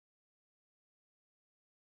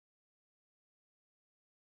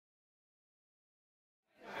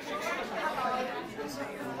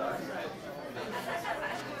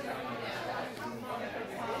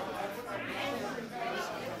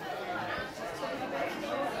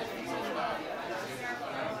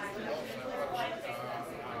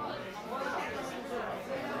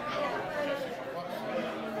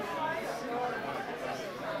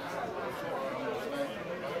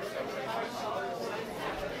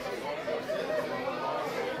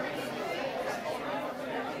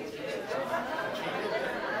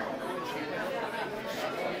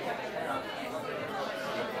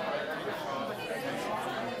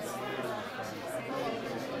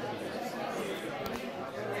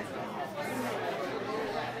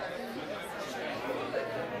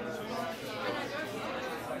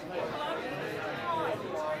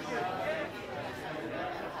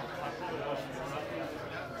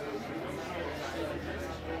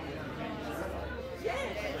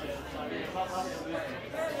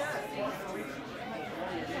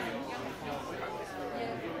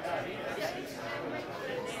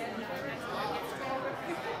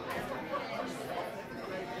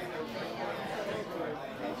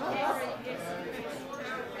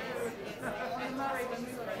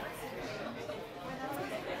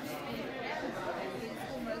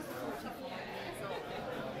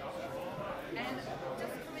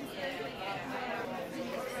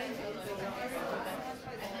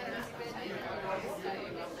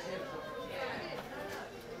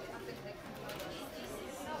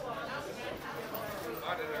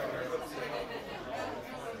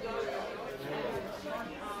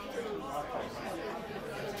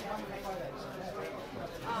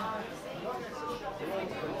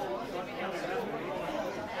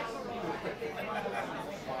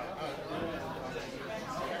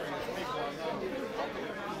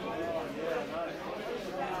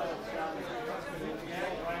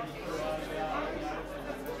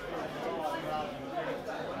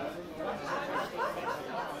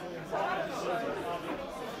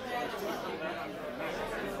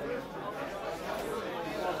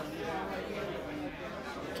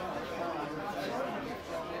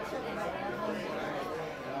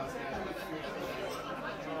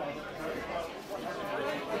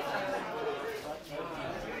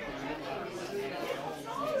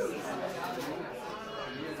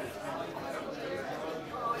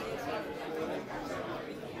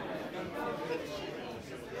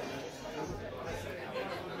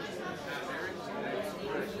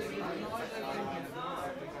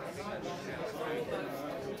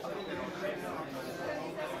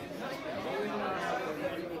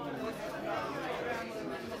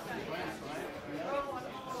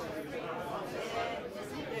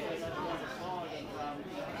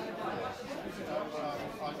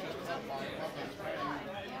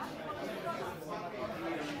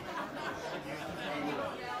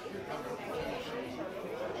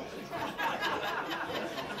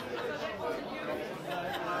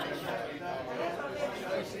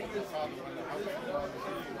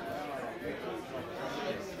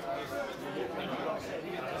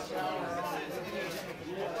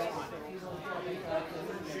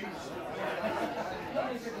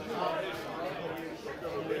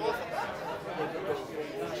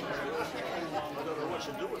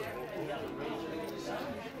should do it.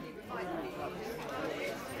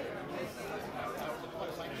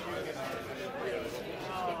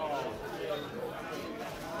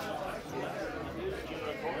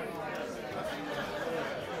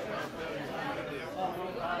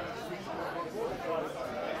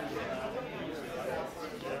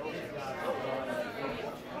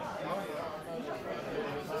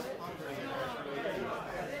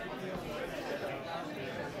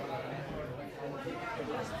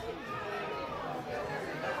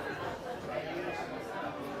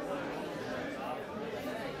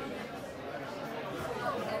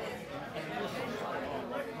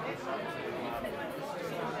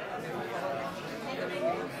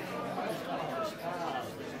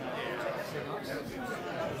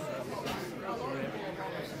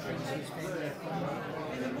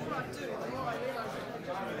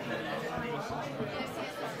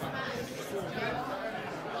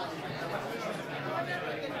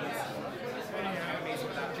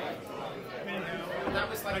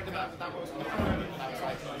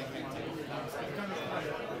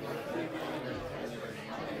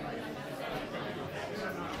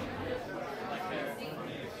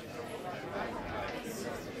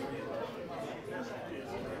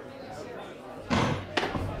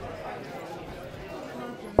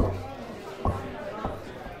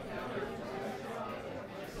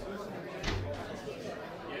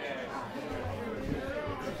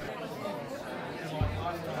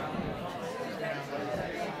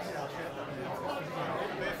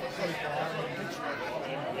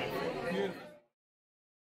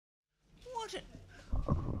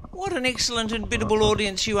 What an excellent and biddable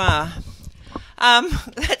audience you are.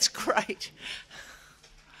 That's great.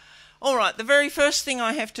 All right, the very first thing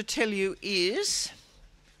I have to tell you is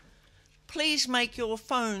please make your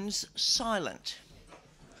phones silent.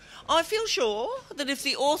 I feel sure that if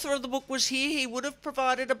the author of the book was here, he would have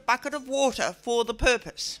provided a bucket of water for the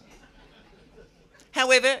purpose.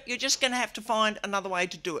 However, you're just going to have to find another way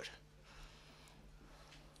to do it.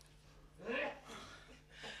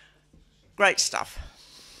 Great stuff.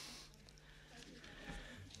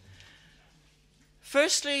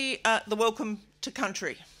 Firstly, the welcome to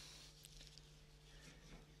country.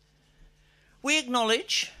 We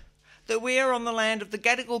acknowledge that we are on the land of the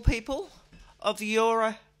Gadigal people of the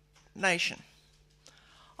Eora Nation.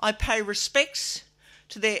 I pay respects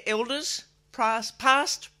to their elders,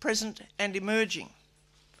 past, present and emerging.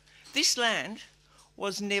 This land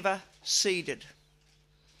was never ceded.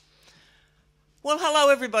 Well, hello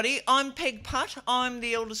everybody. I'm Peg Putt. I'm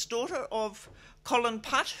the eldest daughter of Colin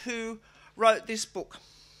Putt, who wrote this book.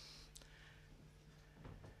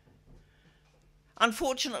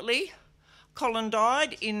 Unfortunately, Colin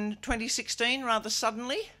died in 2016 rather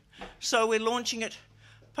suddenly, so we're launching it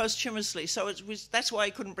posthumously. So that's why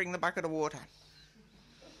he couldn't bring the bucket of water.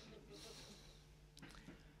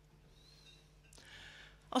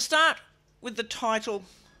 I'll start with the title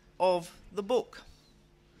of the book.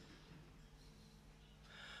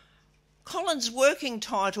 Colin's working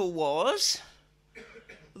title was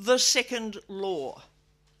The Second Law.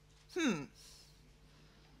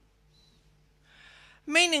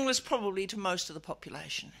 Meaningless probably to most of the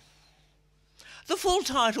population. The full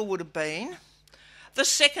title would have been The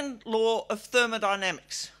Second Law of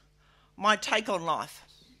Thermodynamics, My Take on Life.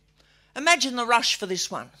 Imagine the rush for this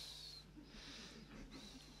one.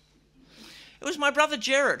 It was my brother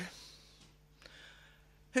Gerard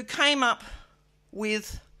who came up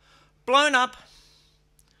with blown up,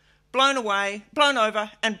 blown away, blown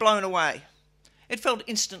over and blown away. It felt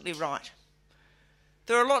instantly right.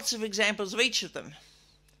 There are lots of examples of each of them,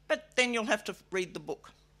 but then you'll have to read the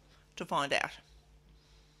book to find out.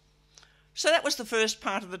 So that was the first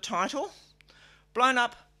part of the title, blown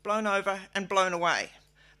up, blown over and blown away.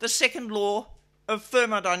 The second law of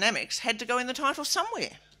thermodynamics had to go in the title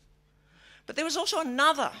somewhere. But there was also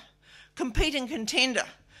another competing contender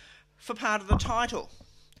for part of the title,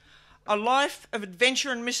 A Life of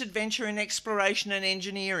Adventure and Misadventure in Exploration and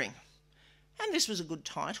Engineering. And this was a good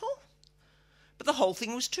title, but the whole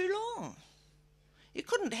thing was too long. You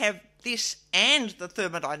couldn't have this and the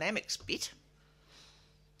thermodynamics bit.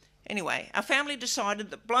 Anyway, our family decided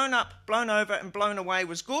that blown up, blown over and blown away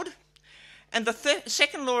was good, and the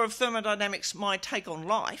second law of thermodynamics, My Take on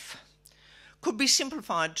Life, could be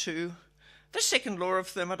simplified to The Second Law of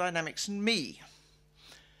Thermodynamics and Me.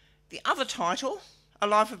 The other title, A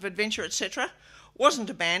Life of Adventure, etc., wasn't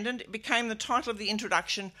abandoned. It became the title of the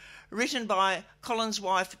introduction, written by Colin's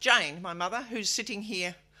wife, Jane, my mother, who's sitting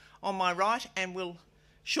here on my right and will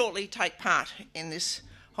shortly take part in this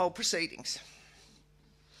whole proceedings.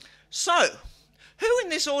 So, who in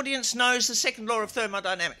this audience knows the second law of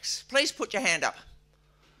thermodynamics? Please put your hand up.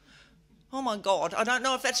 Oh my God, I don't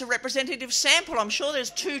know if that's a representative sample. I'm sure there's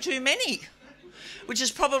too many, which is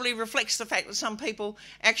probably reflects the fact that some people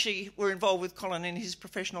actually were involved with Colin in his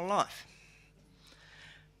professional life.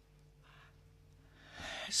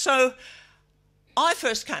 So I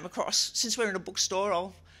first came across, since we're in a bookstore,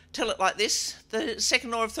 I'll tell it like this, the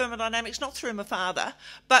second law of thermodynamics, not through my father,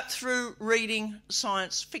 but through reading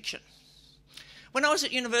science fiction. When I was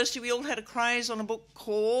at university, we all had a craze on a book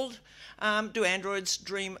called Do Androids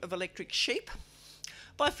Dream of Electric Sheep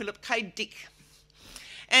by Philip K. Dick.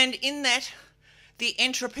 And in that, the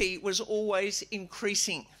entropy was always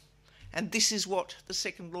increasing. And this is what the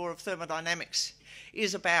second law of thermodynamics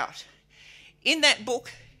is about. In that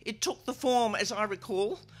book, it took the form, as I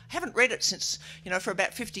recall, I haven't read it since, for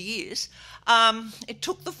about 50 years, it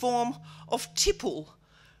took the form of tipple,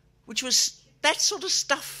 which was that sort of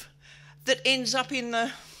stuff that ends up in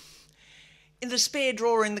the spare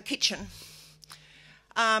drawer in the kitchen.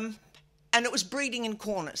 And it was breeding in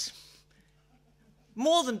corners.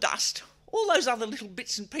 More than dust, all those other little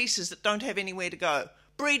bits and pieces that don't have anywhere to go.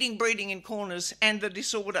 Breeding in corners, and the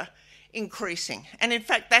disorder increasing. And in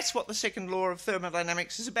fact, that's what the second law of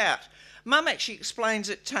thermodynamics is about. Mum actually explains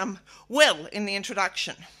it well in the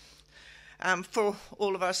introduction, for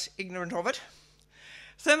all of us ignorant of it.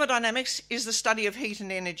 Thermodynamics is the study of heat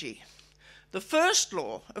and energy. The first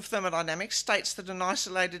law of thermodynamics states that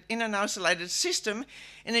in an isolated system,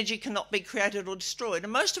 energy cannot be created or destroyed.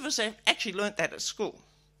 And most of us have actually learnt that at school.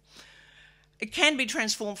 It can be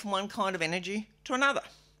transformed from one kind of energy to another.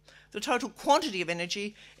 The total quantity of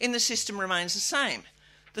energy in the system remains the same.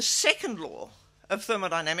 The second law of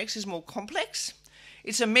thermodynamics is more complex.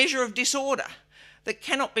 It's a measure of disorder that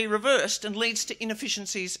cannot be reversed and leads to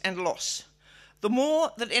inefficiencies and loss. The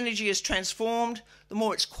more that energy is transformed, the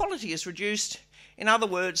more its quality is reduced. In other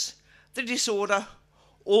words, the disorder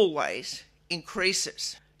always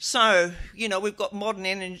increases. So, we've got modern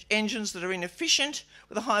engines that are inefficient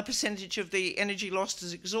with a high percentage of the energy lost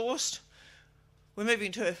as exhaust. We're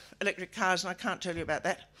moving to electric cars, and I can't tell you about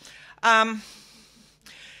that.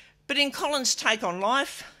 But in Colin's take on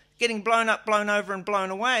life, getting blown up, blown over and blown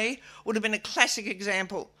away would have been a classic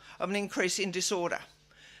example of an increase in disorder.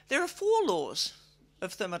 There are 4 laws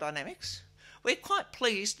of thermodynamics. We're quite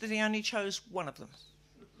pleased that he only chose one of them.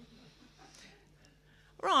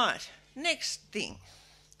 Right, next thing.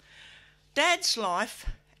 Dad's life,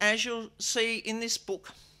 as you'll see in this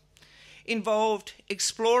book, involved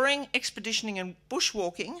exploring, expeditioning and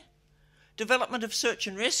bushwalking, development of search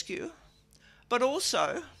and rescue, but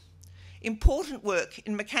also important work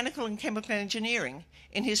in mechanical and chemical engineering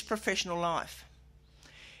in his professional life.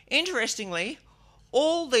 Interestingly,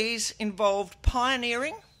 all these involved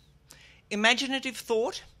pioneering, imaginative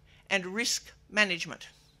thought and risk management.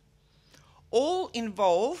 All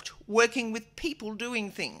involved working with people doing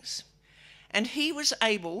things, and he was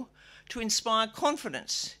able to inspire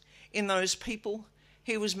confidence in those people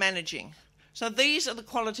he was managing. So these are the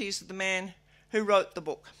qualities of the man who wrote the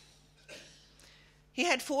book. He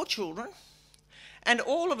had 4 children, and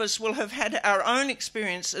all of us will have had our own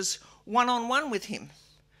experiences one-on-one with him,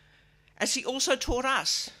 as he also taught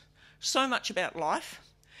us so much about life,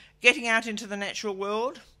 getting out into the natural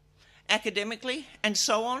world, academically, and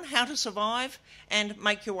so on, how to survive and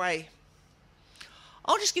make your way.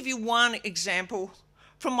 I'll just give you one example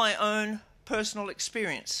from my own personal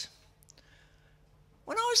experience.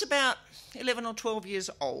 When I was about 11 or 12 years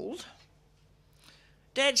old,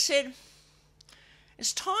 Dad said,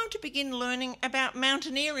 it's time to begin learning about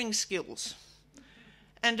mountaineering skills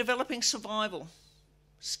and developing survival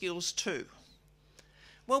skills too.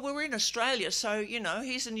 Well, we were in Australia, so,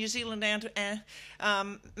 he's a New Zealand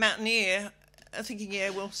mountaineer thinking, yeah,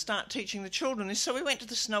 we'll start teaching the children this. So we went to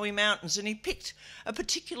the snowy mountains, and he picked a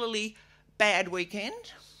particularly bad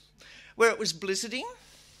weekend where it was blizzarding.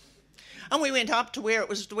 And we went up to where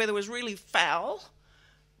the weather was really foul.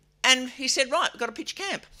 And he said, right, we've got to pitch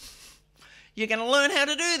camp. You're going to learn how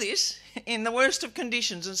to do this in the worst of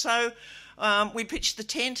conditions. And so we pitched the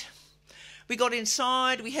tent. We got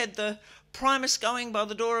inside. We had the primus going by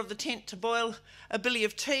the door of the tent to boil a billy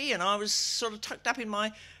of tea. And I was sort of tucked up in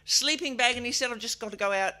my sleeping bag. And he said, I've just got to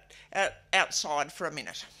go outside for a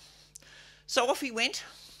minute. So off he went.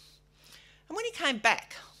 And when he came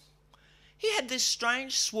back, he had this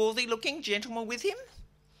strange, swarthy-looking gentleman with him,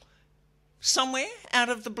 somewhere out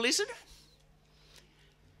of the blizzard.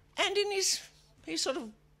 And he sort of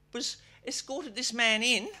was escorted this man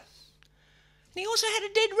in, and he also had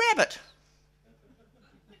a dead rabbit.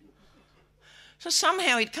 So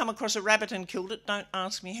somehow he'd come across a rabbit and killed it. Don't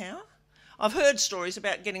ask me how. I've heard stories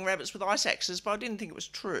about getting rabbits with ice axes, but I didn't think it was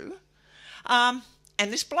true. And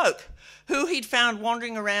this bloke, who he'd found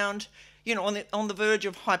wandering around you know, on the verge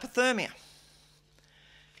of hypothermia.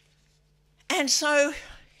 And so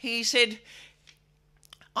he said,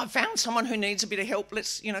 I found someone who needs a bit of help.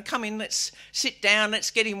 Let's, you know, come in, let's sit down,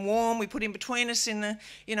 let's get him warm. We put him between us in the,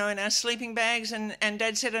 you know, in our sleeping bags. And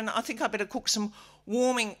Dad said, and I think I better cook some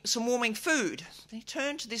warming food. And he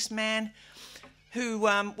turned to this man who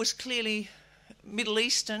was clearly Middle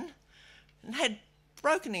Eastern and had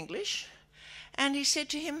broken English. And he said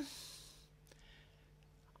to him,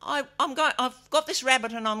 I've got this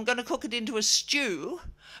rabbit and I'm going to cook it into a stew,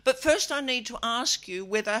 but first I need to ask you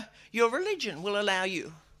whether your religion will allow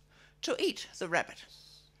you to eat the rabbit.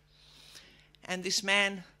 And this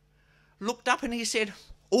man looked up and he said,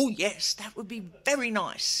 oh yes, that would be very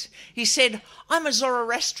nice. He said, I'm a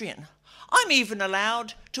Zoroastrian. I'm even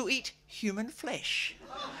allowed to eat human flesh.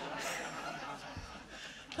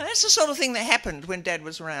 So that's the sort of thing that happened when Dad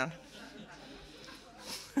was around.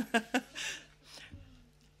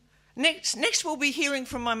 Next we'll be hearing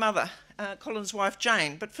from my mother, Colin's wife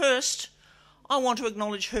Jane, but first I want to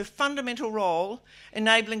acknowledge her fundamental role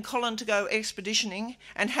enabling Colin to go expeditioning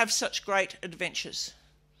and have such great adventures.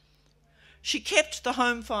 She kept the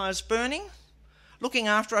home fires burning, looking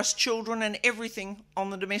after us children and everything on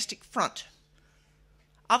the domestic front.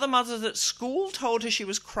 Other mothers at school told her she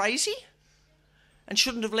was crazy and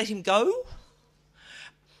shouldn't have let him go,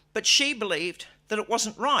 but she believed that it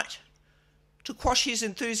wasn't right to quash his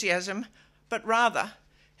enthusiasm, but rather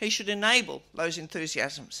he should enable those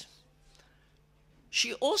enthusiasms.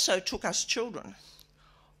 She also took us children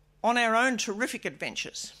on our own terrific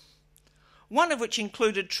adventures, one of which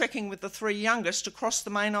included trekking with the three youngest across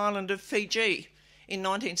the main island of Fiji in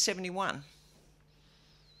 1971.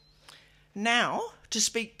 Now, to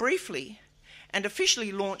speak briefly and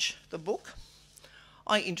officially launch the book,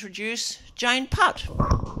 I introduce Jane Putt.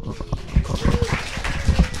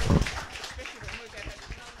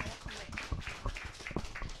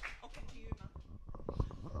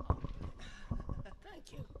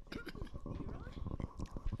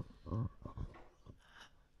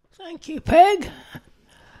 Thank you, Peg.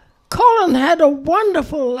 Colin had a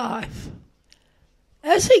wonderful life.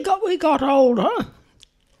 As we got older,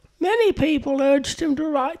 many people urged him to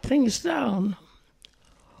write things down.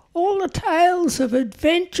 All the tales of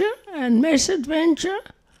adventure and misadventure,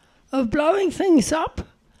 of blowing things up,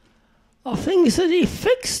 of things that he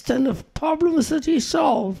fixed and of problems that he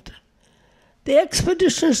solved, the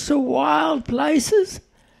expeditions to wild places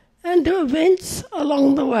and to events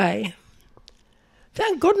along the way.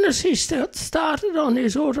 Thank goodness he started on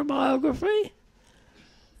his autobiography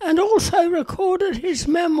and also recorded his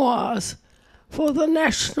memoirs for the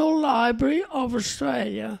National Library of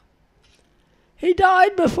Australia. He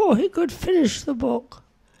died before he could finish the book,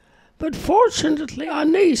 but fortunately our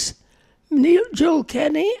niece, Jill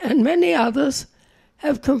Kenny, and many others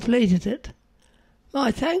have completed it.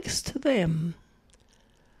 My thanks to them.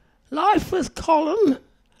 Life with Colin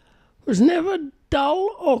was never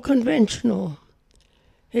dull or conventional.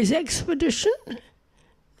 His expedition,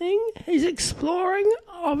 his exploring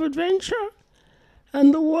of adventure,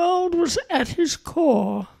 and the world was at his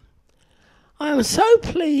core. I am so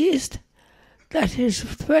pleased that his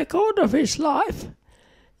record of his life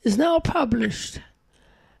is now published,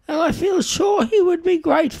 and I feel sure he would be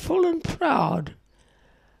grateful and proud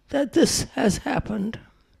that this has happened.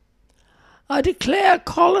 I declare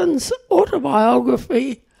Colin's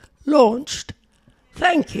autobiography launched.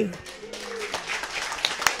 Thank you.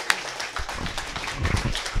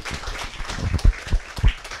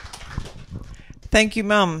 Thank you,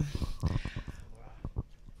 Mum.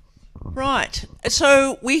 Right,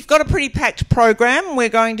 so we've got a pretty packed program. We're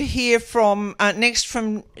going to hear from next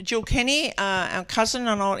from Jill Kenny, our cousin,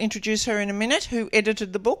 and I'll introduce her in a minute, who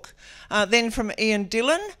edited the book. Then from Ian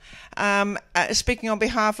Dillon, speaking on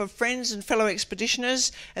behalf of friends and fellow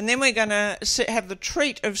expeditioners. And then we're going to have the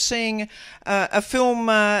treat of seeing a film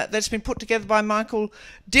that's been put together by Michael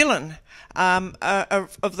Dillon of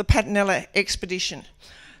the Patanella expedition.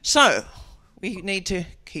 So we need to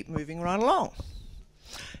keep moving right along.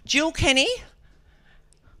 Jill Kenny,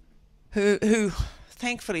 who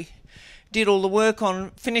thankfully did all the work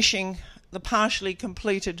on finishing the partially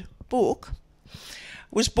completed book,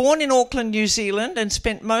 was born in Auckland, New Zealand, and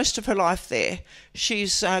spent most of her life there.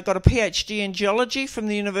 She's got a PhD in geology from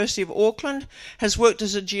the University of Auckland, has worked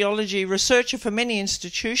as a geology researcher for many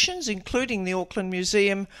institutions, including the Auckland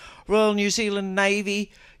Museum, Royal New Zealand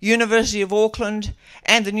Navy, University of Auckland,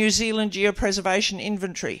 and the New Zealand Geopreservation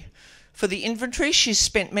Inventory. For the inventory, she's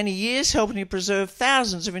spent many years helping to preserve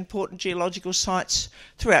thousands of important geological sites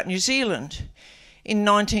throughout New Zealand. In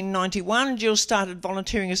 1991, Jill started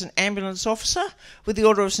volunteering as an ambulance officer with the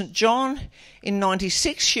Order of St John. In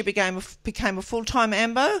 1996, she became a full-time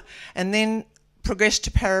ambo and then progressed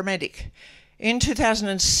to paramedic. In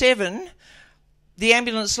 2007, the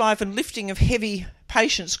ambulance life and lifting of heavy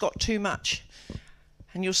patients got too much.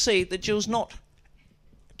 And you'll see that Jill's not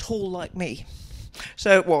tall like me.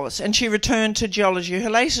 So it was. And she returned to geology. Her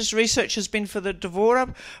latest research has been for the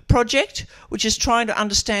Devora project, which is trying to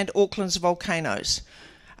understand Auckland's volcanoes.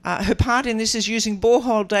 Her part in this is using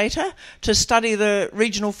borehole data to study the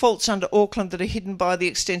regional faults under Auckland that are hidden by the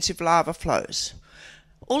extensive lava flows.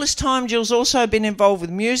 All this time, Jill's also been involved with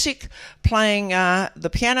music, playing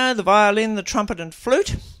the piano, the violin, the trumpet and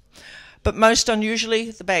flute, but most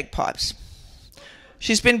unusually, the bagpipes.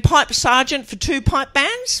 She's been pipe sergeant for 2 pipe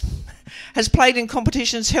bands, has played in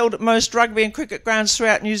competitions held at most rugby and cricket grounds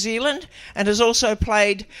throughout New Zealand, and has also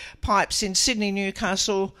played pipes in Sydney,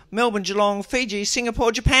 Newcastle, Melbourne, Geelong, Fiji,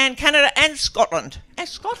 Singapore, Japan, Canada and Scotland. And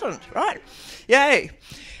Scotland, right? Yay.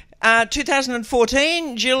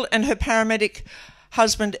 2014, Jill and her paramedic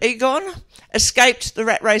husband Egon escaped the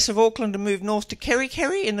rat race of Auckland and moved north to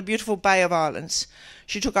Kerry in the beautiful Bay of Islands.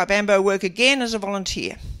 She took up ambo work again as a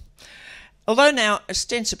volunteer. Although now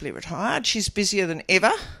ostensibly retired, she's busier than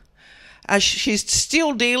ever. She's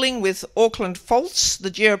still dealing with Auckland faults, the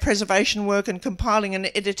geopreservation work and compiling and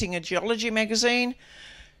editing a geology magazine.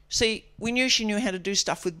 See, we knew she knew how to do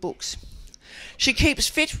stuff with books. She keeps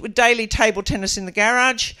fit with daily table tennis in the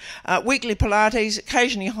garage, weekly Pilates,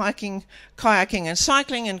 occasionally hiking, kayaking and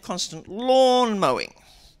cycling, and constant lawn mowing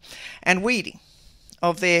and weeding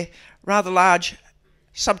of their rather large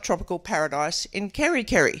subtropical paradise in Kerry.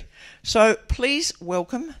 So please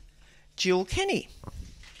welcome Jill Kenny.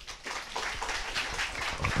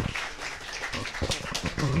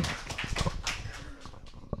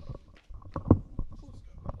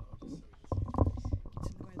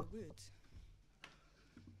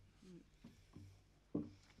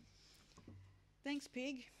 Thanks,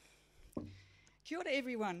 Peg. Kia ora,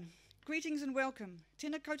 everyone. Greetings and welcome.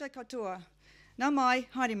 Tēnā koutou katoa. Nā mai,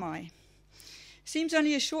 haere mai. Seems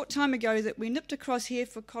only a short time ago that we nipped across here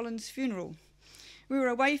for Colin's funeral. We were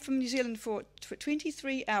away from New Zealand for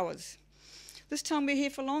 23 hours. This time we're here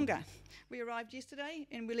for longer. We arrived yesterday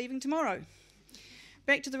and we're leaving tomorrow.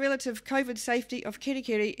 Back to the relative COVID safety of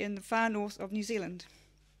Kerikeri in the far north of New Zealand.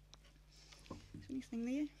 Is there anything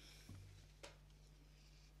there?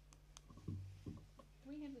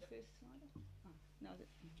 Do we have the first slide? Oh, no.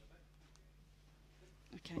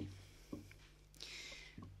 Okay.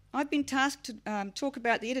 I've been tasked to talk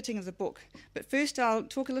about the editing of the book, but first I'll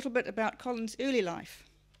talk a little bit about Colin's early life.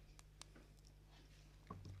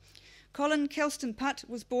 Colin Kelston Putt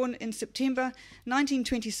was born in September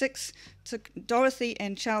 1926 to Dorothy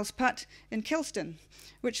and Charles Putt in Kelston,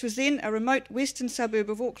 which was then a remote western suburb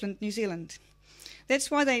of Auckland, New Zealand.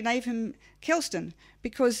 That's why they named him Kelston,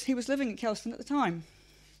 because he was living in Kelston at the time.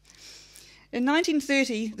 In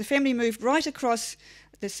 1930, the family moved right across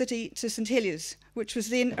the city to St Heliers, which was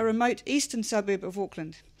then a remote eastern suburb of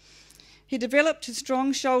Auckland. He developed his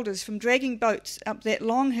strong shoulders from dragging boats up that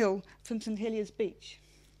long hill from St Heliers beach.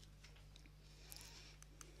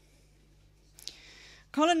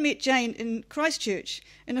 Colin met Jane in Christchurch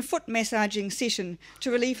in a foot massaging session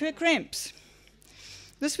to relieve her cramps.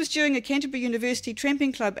 This was during a Canterbury University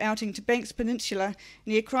tramping club outing to Banks Peninsula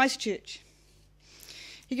near Christchurch.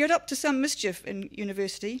 He got up to some mischief in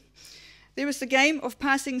university. There was the game of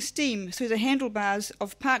passing steam through the handlebars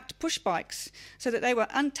of parked push bikes so that they were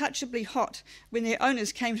untouchably hot when their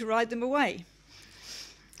owners came to ride them away,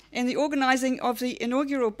 and the organising of the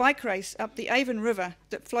inaugural bike race up the Avon River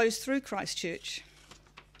that flows through Christchurch.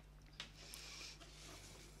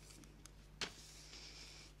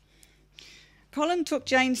 Colin took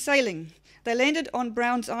Jane sailing. They landed on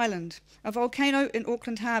Browns Island, a volcano in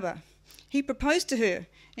Auckland Harbour. He proposed to her,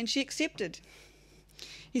 and she accepted.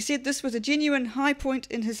 He said this was a genuine high point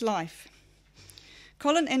in his life.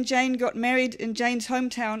 Colin and Jane got married in Jane's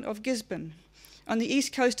hometown of Gisborne, on the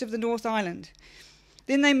east coast of the North Island.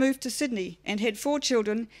 Then they moved to Sydney and had 4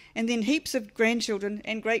 children, and then heaps of grandchildren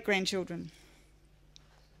and great-grandchildren.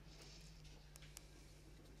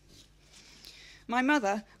 My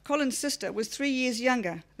mother, Colin's sister, was 3 years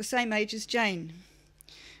younger, the same age as Jane.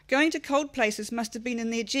 Going to cold places must have been in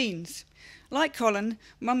their genes. Like Colin,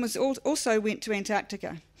 Mum also went to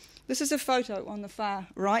Antarctica. This is a photo on the far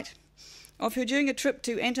right of her during a trip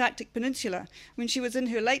to Antarctic Peninsula when she was in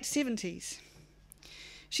her late 70s.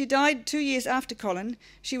 She died 2 years after Colin.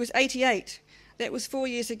 She was 88. That was 4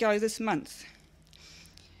 years ago this month.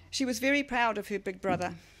 She was very proud of her big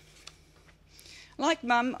brother. Like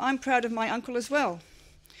Mum, I'm proud of my uncle as well.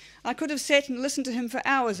 I could have sat and listened to him for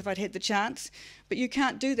hours if I'd had the chance, but you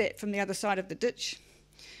can't do that from the other side of the ditch.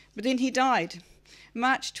 But then he died,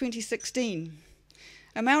 March 2016.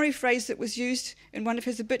 A Maori phrase that was used in one of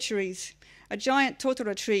his obituaries, "A giant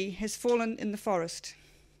totara tree has fallen in the forest."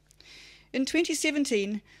 In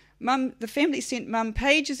 2017, the family sent Mum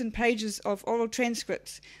pages and pages of oral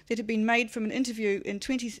transcripts that had been made from an interview in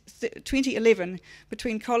 2011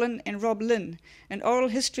 between Colin and Rob Lynn, an oral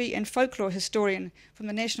history and folklore historian from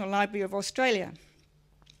the National Library of Australia.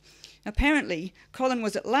 Apparently, Colin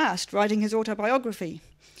was at last writing his autobiography,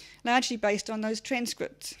 largely based on those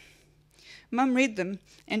transcripts. Mum read them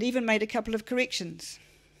and even made a couple of corrections.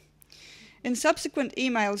 In subsequent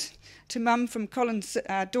emails to Mum from Colin's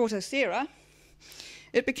daughter Sarah,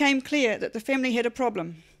 it became clear that the family had a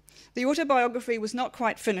problem. The autobiography was not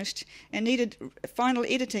quite finished and needed final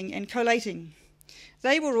editing and collating.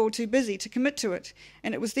 They were all too busy to commit to it,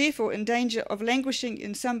 and it was therefore in danger of languishing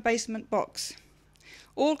in some basement box.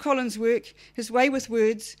 All Colin's work, his way with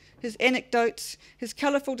words, his anecdotes, his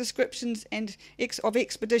colourful descriptions of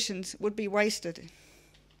expeditions would be wasted.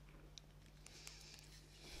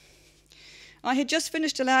 I had just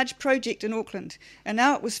finished a large project in Auckland, and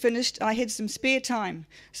now it was finished, I had some spare time,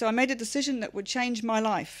 so I made a decision that would change my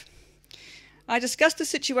life. I discussed the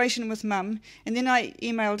situation with Mum, and then I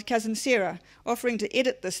emailed cousin Sarah, offering to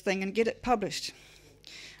edit this thing and get it published.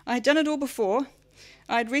 I had done it all before.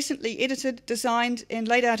 I had recently edited, designed, and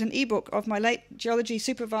laid out an ebook of my late geology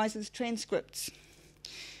supervisor's transcripts.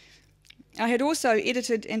 I had also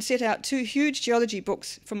edited and set out 2 huge geology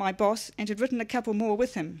books for my boss, and had written a couple more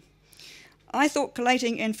with him. I thought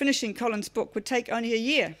collating and finishing Colin's book would take only a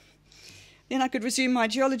year. Then I could resume my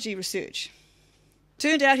geology research.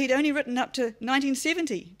 Turned out he'd only written up to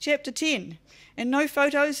 1970, chapter 10, and no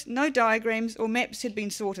photos, no diagrams or maps had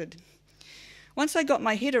been sorted. Once I got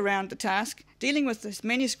my head around the task, dealing with this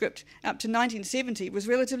manuscript up to 1970 was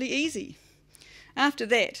relatively easy. After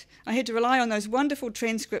that, I had to rely on those wonderful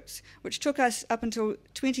transcripts, which took us up until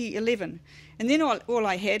 2011, and then all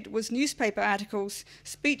I had was newspaper articles,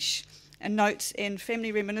 speech and notes and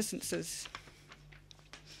family reminiscences.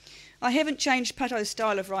 I haven't changed Putto's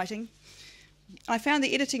style of writing. I found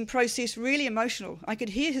the editing process really emotional. I could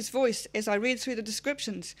hear his voice as I read through the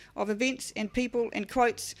descriptions of events and people and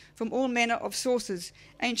quotes from all manner of sources,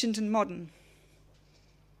 ancient and modern.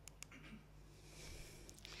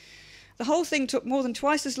 The whole thing took more than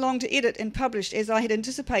twice as long to edit and publish as I had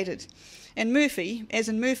anticipated, and Murphy, as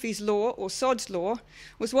in Murphy's Law or Sod's Law,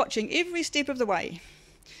 was watching every step of the way.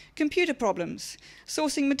 Computer problems,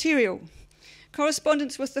 sourcing material.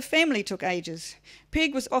 Correspondence with the family took ages.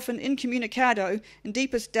 Peg was often incommunicado in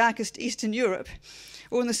deepest, darkest Eastern Europe,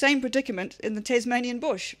 or in the same predicament in the Tasmanian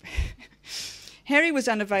bush. Harry was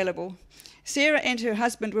unavailable. Sarah and her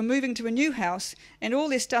husband were moving to a new house, and all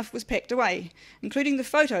their stuff was packed away, including the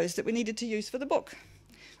photos that we needed to use for the book.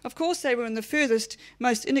 Of course, they were in the furthest,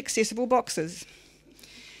 most inaccessible boxes.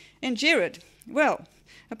 And Gerard, well,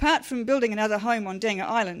 apart from building another home on Danga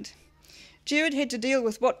Island, Gerard had to deal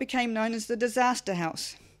with what became known as the disaster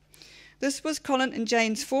house. This was Colin and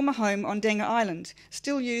Jane's former home on Danga Island,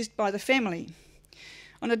 still used by the family.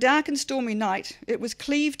 On a dark and stormy night, it was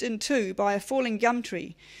cleaved in two by a falling gum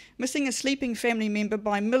tree, missing a sleeping family member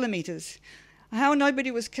by millimetres. How nobody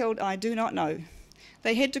was killed, I do not know.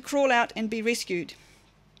 They had to crawl out and be rescued.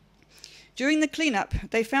 During the clean-up,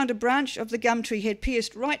 they found a branch of the gum tree had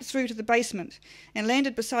pierced right through to the basement and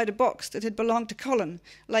landed beside a box that had belonged to Colin,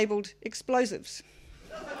 labelled explosives.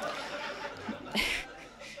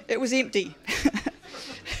 It was empty.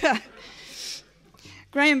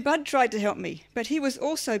 Graham Budd tried to help me, but he was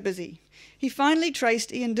also busy. He finally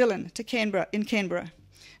traced Ian Dillon to Canberra.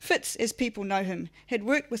 Fitz, as people know him, had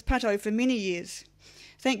worked with Putto for many years.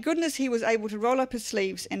 Thank goodness he was able to roll up his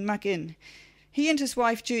sleeves and muck in. He and his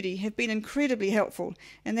wife Judy have been incredibly helpful,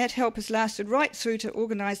 and that help has lasted right through to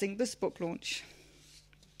organising this book launch.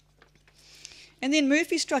 And then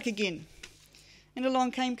Murphy struck again, and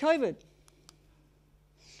along came COVID.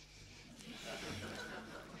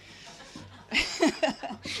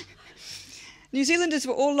 New Zealanders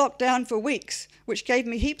were all locked down for weeks, which gave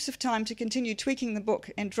me heaps of time to continue tweaking the book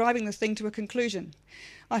and driving the thing to a conclusion.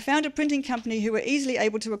 I found a printing company who were easily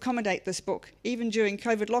able to accommodate this book, even during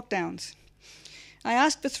COVID lockdowns. I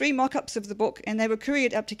asked for 3 mock-ups of the book, and they were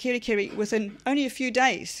couriered up to Kerikeri within only a few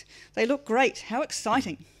days. They look great. How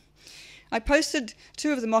exciting. I posted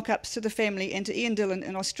 2 of the mock-ups to the family and to Ian Dillon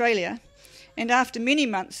in Australia, and after many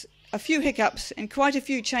months, a few hiccups, and quite a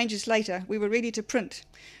few changes later, we were ready to print.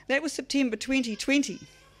 That was September 2020.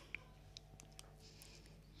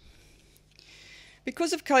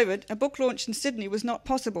 Because of COVID, a book launch in Sydney was not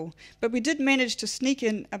possible, but we did manage to sneak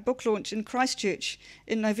in a book launch in Christchurch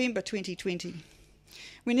in November 2020.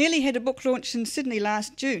 We nearly had a book launch in Sydney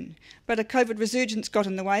last June, but a COVID resurgence got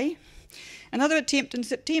in the way. Another attempt in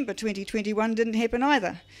September 2021 didn't happen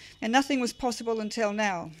either, and nothing was possible until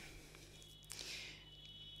now.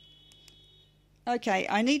 Okay,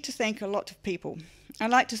 I need to thank a lot of people. I'd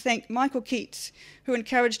like to thank Michael Keats, who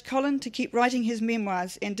encouraged Colin to keep writing his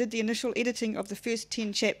memoirs and did the initial editing of the first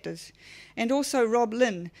 10 chapters, and also Rob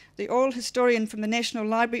Lynn, the oral historian from the National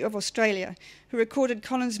Library of Australia, who recorded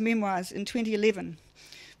Colin's memoirs in 2011.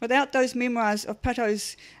 Without those memoirs of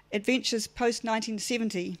Putto's adventures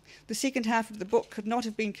post-1970, the second half of the book could not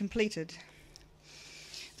have been completed.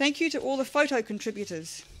 Thank you to all the photo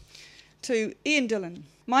contributors, to Ian Dillon,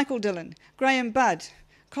 Michael Dillon, Graham Budd,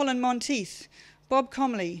 Colin Monteith, Bob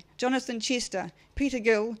Comley, Jonathan Chester, Peter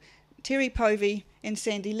Gill, Terry Povey and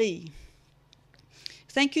Sandy Lee.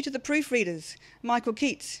 Thank you to the proofreaders, Michael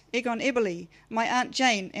Keats, Egon Eberle, my Aunt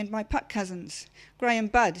Jane and my Putt cousins, Graham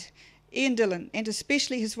Budd, Ian Dillon, and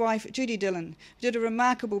especially his wife Judy Dillon, who did a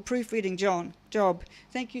remarkable proofreading job.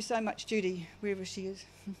 Thank you so much, Judy, wherever she is.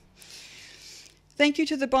 Thank you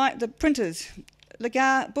to the printers,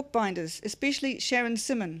 Lagar bookbinders, especially Sharon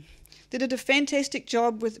Simon. They did a fantastic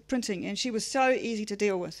job with printing, and she was so easy to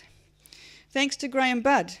deal with. Thanks to Graham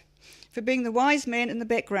Budd for being the wise man in the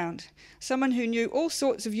background, someone who knew all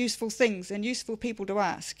sorts of useful things and useful people to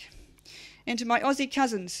ask. And to my Aussie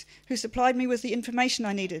cousins, who supplied me with the information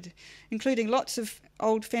I needed, including lots of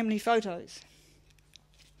old family photos.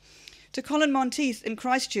 To Colin Monteith in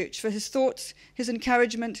Christchurch for his thoughts, his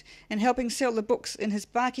encouragement, and helping sell the books in his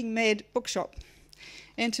barking mad bookshop.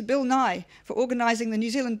 And to Bill Nye for organising the New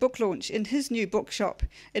Zealand book launch in his new bookshop,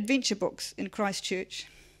 Adventure Books, in Christchurch.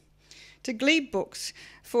 To Gleebooks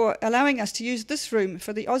for allowing us to use this room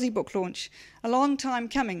for the Aussie book launch, a long time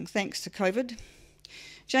coming thanks to COVID.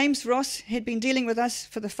 James Ross had been dealing with us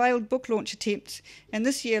for the failed book launch attempts, and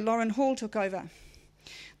this year Lauren Hall took over.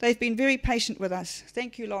 They've been very patient with us.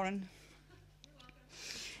 Thank you, Lauren.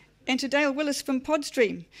 And to Dale Willis from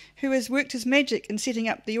Podstream, who has worked his magic in setting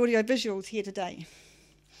up the audio visuals here today.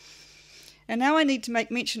 And now I need to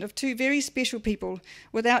make mention of two very special people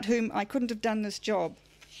without whom I couldn't have done this job.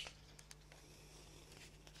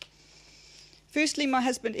 Firstly, my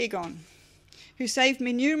husband Egon, who saved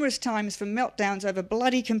me numerous times from meltdowns over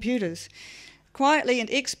bloody computers, quietly and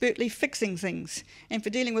expertly fixing things, and for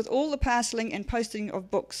dealing with all the parcelling and posting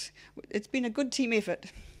of books. It's been a good team effort.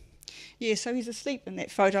 Yeah, so he's asleep in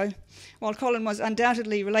that photo, while Colin was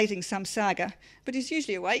undoubtedly relating some saga, but he's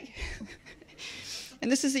usually awake.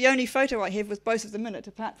 And this is the only photo I have with both of them in it,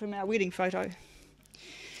 apart from our wedding photo.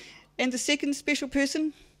 And the second special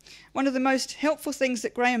person, one of the most helpful things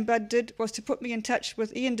that Graham Budd did was to put me in touch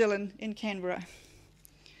with Ian Dillon in Canberra.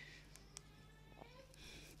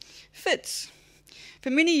 Fitz. For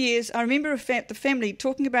many years, I remember the family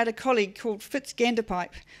talking about a colleague called Fitz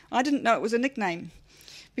Ganderpipe. I didn't know it was a nickname.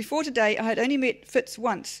 Before today, I had only met Fitz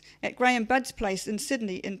once at Graham Budd's place in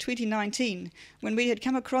Sydney in 2019, when we had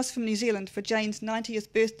come across from New Zealand for Jane's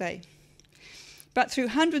 90th birthday. But through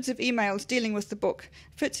hundreds of emails dealing with the book,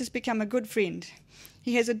 Fitz has become a good friend.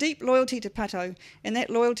 He has a deep loyalty to Putto, and that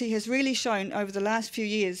loyalty has really shown over the last few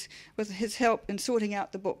years with his help in sorting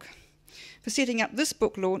out the book, for setting up this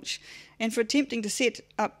book launch, and for attempting to set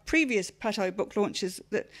up previous Putto book launches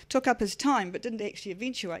that took up his time but didn't actually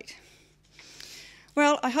eventuate.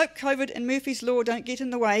 Well, I hope COVID and Murphy's Law don't get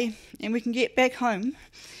in the way and we can get back home.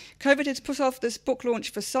 COVID has put off this book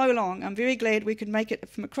launch for so long. I'm very glad we could make it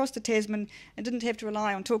from across the Tasman and didn't have to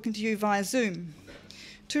rely on talking to you via Zoom.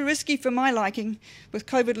 Too risky for my liking, with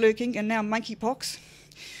COVID lurking and now monkeypox.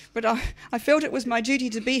 But I felt it was my duty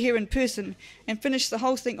to be here in person and finish the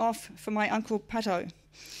whole thing off for my Uncle Putto.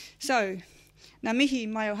 So, ngā mihi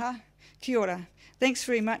mai oha, kia ora. Thanks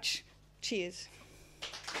very much. Cheers.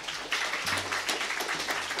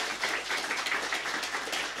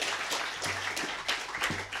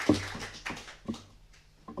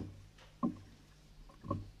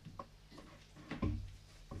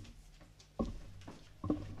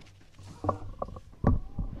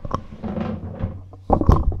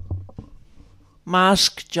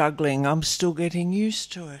 Mask juggling, I'm still getting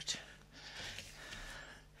used to it.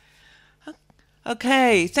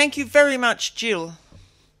 Okay, thank you very much, Jill.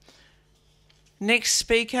 Next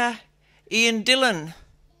speaker, Ian Dillon,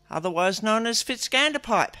 otherwise known as Fitz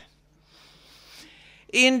Ganderpipe.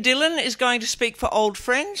 Ian Dillon is going to speak for old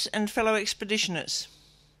friends and fellow expeditioners.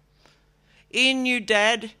 Ian knew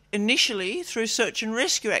Dad initially through search and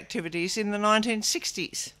rescue activities in the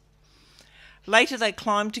 1960s. Later they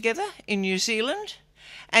climbed together in New Zealand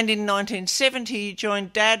and in 1970 he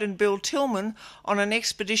joined Dad and Bill Tillman on an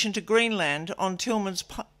expedition to Greenland on Tillman's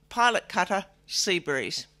pilot cutter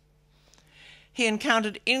Seabreeze. He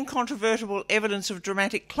encountered incontrovertible evidence of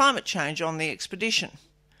dramatic climate change on the expedition,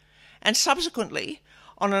 and subsequently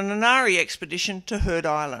on an Inari expedition to Heard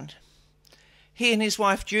Island. He and his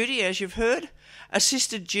wife Judy, as you've heard,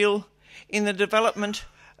 assisted Jill in the development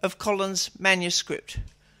of Colin's manuscript.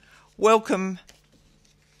 Welcome,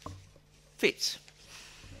 Fitz.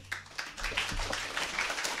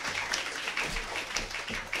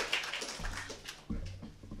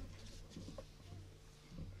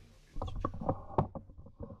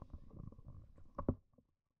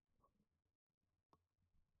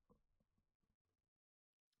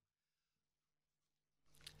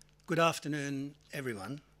 Good afternoon,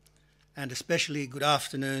 everyone, and especially good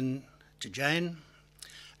afternoon to Jane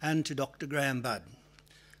and to Dr. Graham Budd,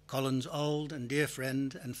 Colin's old and dear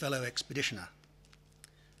friend and fellow expeditioner.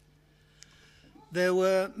 There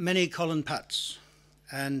were many Colin Putts,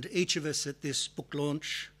 and each of us at this book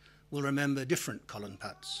launch will remember different Colin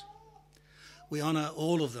Putts. We honour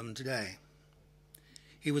all of them today.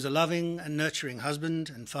 He was a loving and nurturing husband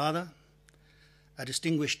and father, a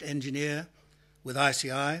distinguished engineer with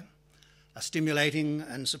ICI, a stimulating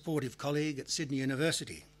and supportive colleague at Sydney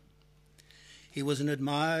University. He was an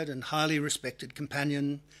admired and highly respected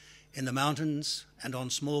companion in the mountains and on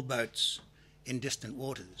small boats in distant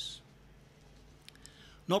waters.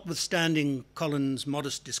 Notwithstanding Colin's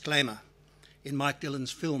modest disclaimer in Mike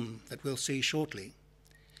Dillon's film that we'll see shortly,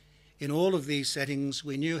 in all of these settings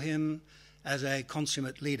we knew him as a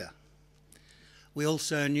consummate leader. We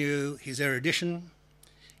also knew his erudition,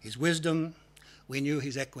 his wisdom, we knew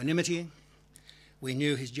his equanimity, we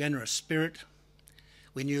knew his generous spirit,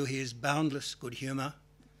 we knew his boundless good humour,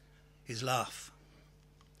 his laugh.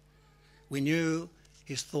 We knew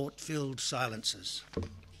his thought-filled silences.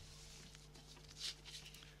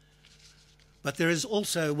 But there is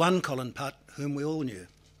also one Colin Putt whom we all knew,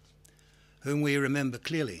 whom we remember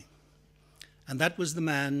clearly, and that was the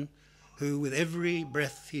man who, with every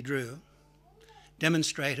breath he drew,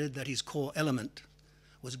 demonstrated that his core element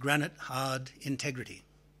was granite-hard integrity.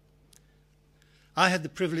 I had the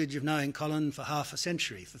privilege of knowing Colin for half a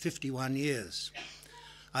century, for 51 years.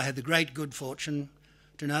 I had the great good fortune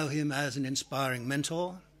to know him as an inspiring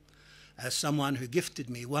mentor, as someone who gifted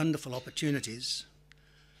me wonderful opportunities,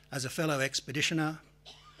 as a fellow expeditioner,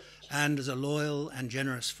 and as a loyal and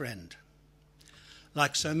generous friend.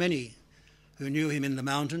 Like so many who knew him in the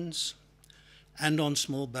mountains and on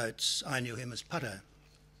small boats, I knew him as Putto.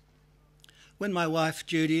 When my wife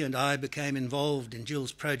Judy and I became involved in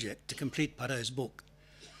Jill's project to complete Putto's book,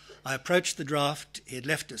 I approached the draft he had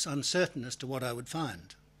left us uncertain as to what I would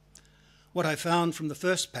find. What I found from the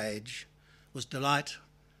first page was delight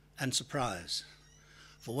and surprise,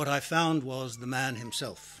 for what I found was the man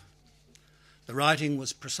himself. The writing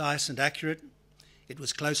was precise and accurate, it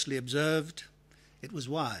was closely observed, it was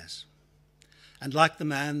wise. And like the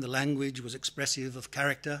man, the language was expressive of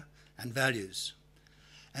character and values.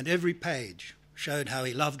 And every page showed how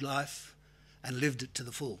he loved life and lived it to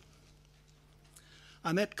the full.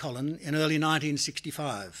 I met Colin in early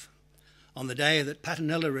 1965, on the day that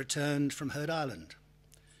Patanella returned from Heard Island,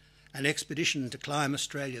 an expedition to climb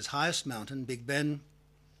Australia's highest mountain, BEng,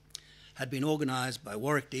 had been organised by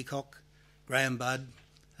Warwick Deacock, Graham Budd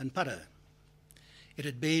and Putto. It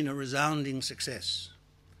had been a resounding success.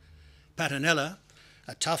 Patanella,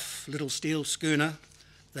 a tough little steel schooner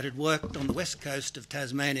that had worked on the west coast of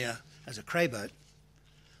Tasmania as a crayboat,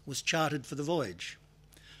 was chartered for the voyage,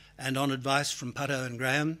 and on advice from Putto and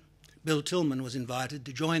Graham, Bill Tillman was invited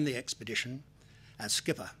to join the expedition as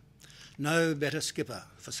skipper. No better skipper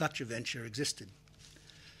for such a venture existed.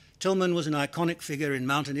 Tillman was an iconic figure in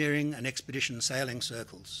mountaineering and expedition sailing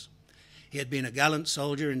circles. He had been a gallant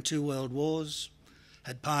soldier in 2 world wars,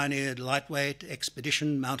 had pioneered lightweight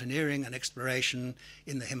expedition mountaineering and exploration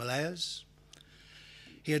in the Himalayas.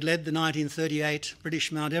 He had led the 1938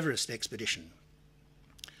 British Mount Everest expedition.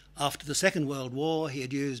 After the Second World War, he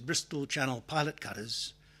had used Bristol Channel pilot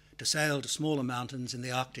cutters to sail to smaller mountains in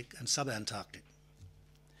the Arctic and subantarctic.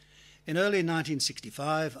 In early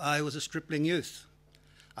 1965, I was a stripling youth.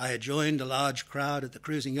 I had joined a large crowd at the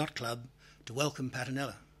Cruising Yacht Club to welcome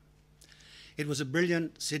Patanella. It was a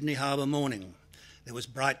brilliant Sydney Harbour morning. There was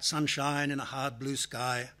bright sunshine in a hard blue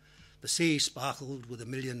sky. The sea sparkled with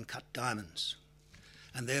 1,000,000 cut diamonds.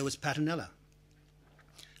 And there was Patanella,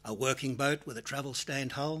 a working boat with a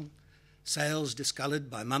travel-stained hull, sails discoloured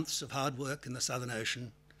by months of hard work in the Southern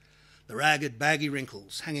Ocean. The ragged, baggy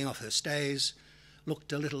wrinkles hanging off her stays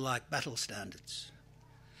looked a little like battle standards.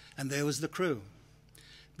 And there was the crew,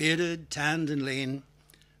 bearded, tanned and lean,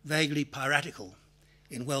 vaguely piratical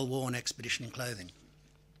in well-worn expedition clothing.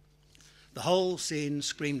 The whole scene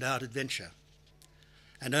screamed out adventure,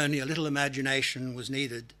 and only a little imagination was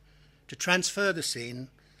needed to transfer the scene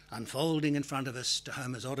unfolding in front of us to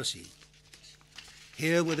Homer's Odyssey.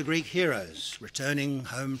 Here were the Greek heroes returning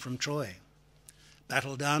home from Troy.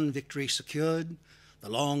 Battle done, victory secured, the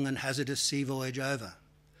long and hazardous sea voyage over,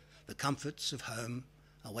 the comforts of home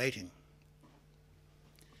awaiting.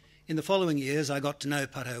 In the following years, I got to know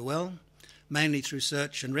Putto well, mainly through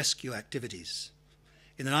search and rescue activities.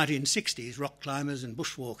 In the 1960s, rock climbers and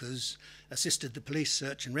bushwalkers assisted the police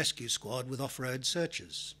search and rescue squad with off-road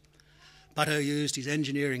searches. Putto used his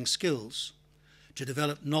engineering skills to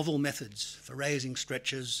develop novel methods for raising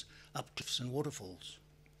stretchers up cliffs and waterfalls.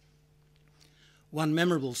 One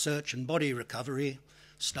memorable search and body recovery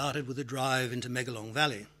started with a drive into Megalong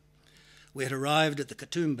Valley. We had arrived at the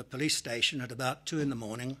Katoomba police station at about 2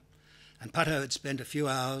 a.m, and Putto had spent a few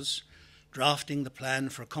hours drafting the plan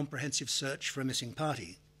for a comprehensive search for a missing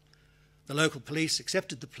party. The local police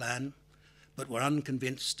accepted the plan, but were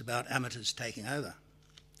unconvinced about amateurs taking over.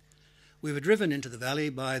 We were driven into the valley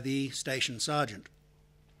by the station sergeant.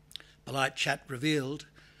 Polite chat revealed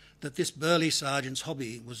that this burly sergeant's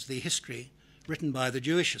hobby was the history written by the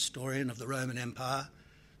Jewish historian of the Roman Empire,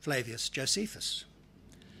 Flavius Josephus.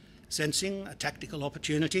 Sensing a tactical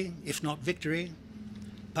opportunity, if not victory,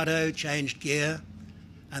 Putto changed gear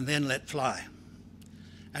and then let fly.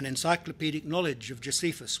 An encyclopedic knowledge of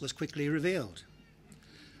Josephus was quickly revealed.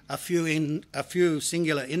 A few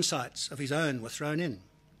singular insights of his own were thrown in,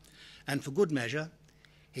 and for good measure,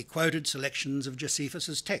 he quoted selections of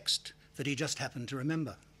Josephus's text that he just happened to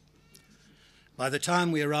remember. By the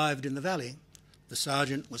time we arrived in the valley, the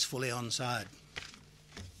sergeant was fully on side.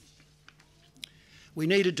 We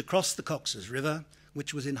needed to cross the Cox's River,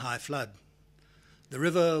 which was in high flood. The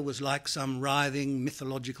river was like some writhing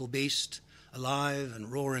mythological beast, alive and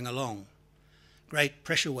roaring along. Great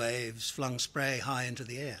pressure waves flung spray high into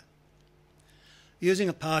the air. Using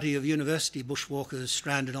a party of university bushwalkers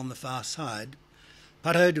stranded on the far side,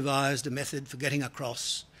 Putto devised a method for getting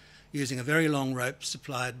across using a very long rope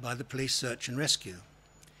supplied by the police search and rescue.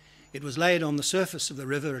 It was laid on the surface of the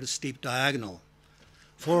river at a steep diagonal.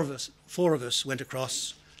 Four of us went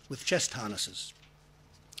across with chest harnesses.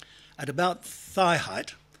 At about thigh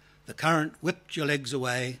height, the current whipped your legs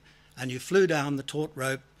away and you flew down the taut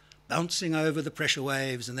rope, bouncing over the pressure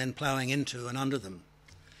waves and then ploughing into and under them.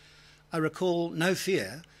 I recall no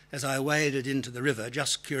fear as I waded into the river,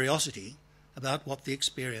 just curiosity about what the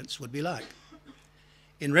experience would be like.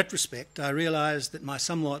 In retrospect, I realised that my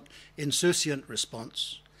somewhat insouciant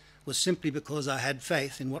response was simply because I had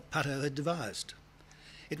faith in what Putto had devised.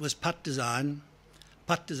 It was Putt design,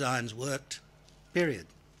 Putt designs worked, period.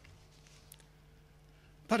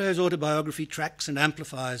 Putto's autobiography tracks and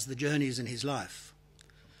amplifies the journeys in his life.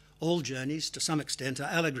 All journeys, to some extent, are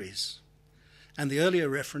allegories, and the earlier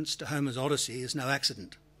reference to Homer's Odyssey is no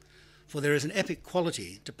accident, for there is an epic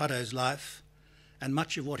quality to Putto's life, and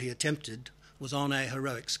much of what he attempted was on a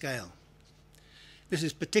heroic scale. This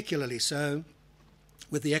is particularly so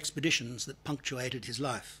with the expeditions that punctuated his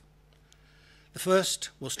life. The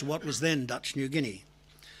first was to what was then Dutch New Guinea,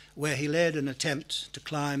 where he led an attempt to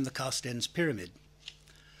climb the Carstensz Pyramid.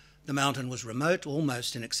 The mountain was remote,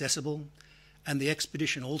 almost inaccessible, and the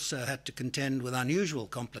expedition also had to contend with unusual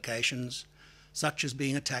complications, such as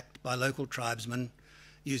being attacked by local tribesmen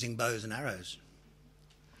using bows and arrows.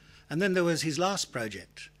 And then there was his last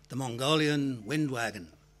project, the Mongolian wind wagon,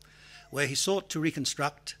 where he sought to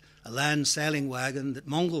reconstruct a land sailing wagon that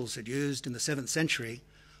Mongols had used in the 7th century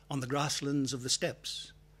on the grasslands of the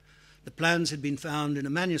steppes. The plans had been found in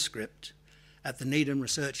a manuscript at the Needham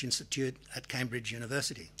Research Institute at Cambridge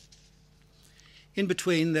University. In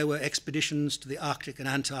between, there were expeditions to the Arctic and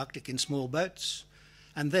Antarctic in small boats,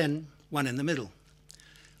 and then one in the middle,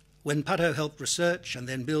 when Putto helped research and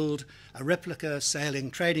then build a replica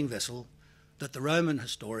sailing trading vessel that the Roman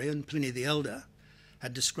historian Pliny the Elder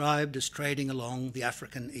had described as trading along the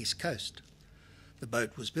African east coast. The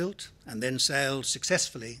boat was built and then sailed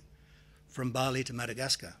successfully from Bali to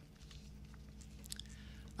Madagascar.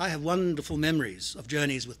 I have wonderful memories of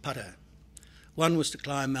journeys with Putto. One was to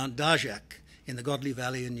climb Mount Darjak in the Godley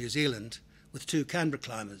Valley in New Zealand with 2 Canberra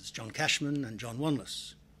climbers, John Cashman and John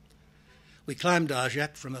Wanless. We climbed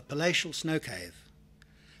Darjak from a palatial snow cave,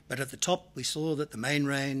 but at the top we saw that the main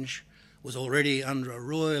range was already under a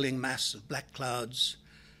roiling mass of black clouds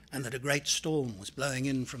and that a great storm was blowing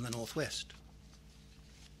in from the northwest.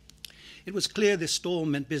 It was clear this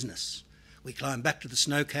storm meant business. We climbed back to the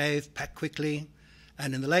snow cave, packed quickly,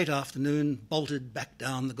 and in the late afternoon bolted back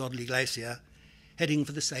down the Godley Glacier, heading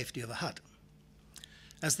for the safety of a hut.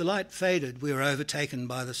 As the light faded, we were overtaken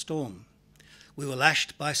by the storm. We were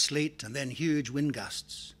lashed by sleet and then huge wind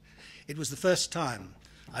gusts. It was the first time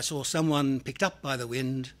I saw someone picked up by the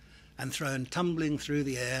wind and thrown tumbling through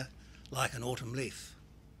the air like an autumn leaf.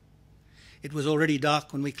 It was already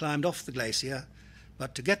dark when we climbed off the glacier,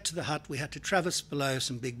 but to get to the hut we had to traverse below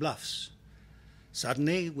some big bluffs.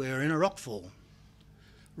 Suddenly we were in a rockfall.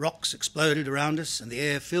 Rocks exploded around us and the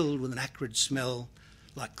air filled with an acrid smell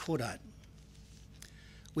like cordite.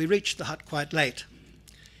 We reached the hut quite late,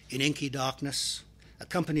 in inky darkness,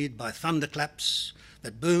 accompanied by thunderclaps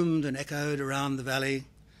that boomed and echoed around the valley,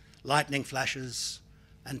 lightning flashes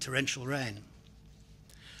and torrential rain.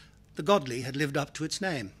 The godly had lived up to its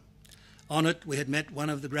name. On it we had met one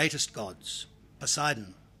of the greatest gods,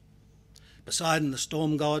 Poseidon. Poseidon the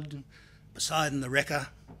storm god, Poseidon the wrecker,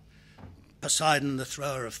 Poseidon the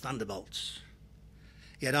thrower of thunderbolts.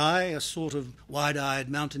 Yet I, a sort of wide-eyed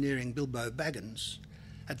mountaineering Bilbo Baggins,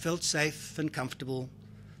 had felt safe and comfortable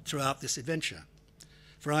throughout this adventure,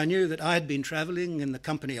 for I knew that I had been travelling in the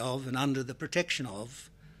company of and under the protection of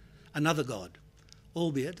another god,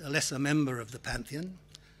 albeit a lesser member of the pantheon,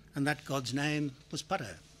 and that god's name was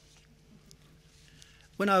Putto.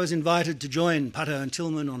 When I was invited to join Putto and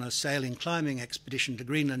Tillman on a sailing climbing expedition to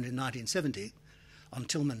Greenland in 1970 on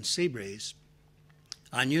Tillman's Sea Breeze,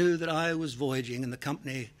 I knew that I was voyaging in the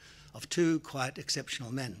company of two quite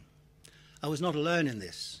exceptional men. I was not alone in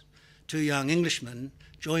this. Two young Englishmen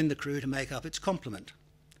joined the crew to make up its complement.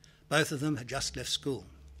 Both of them had just left school.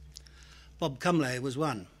 Bob Cumley was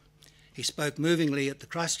one. He spoke movingly at the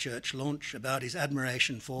Christchurch launch about his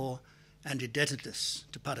admiration for and indebtedness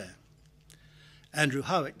to Putto. Andrew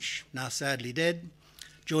Howich, now sadly dead,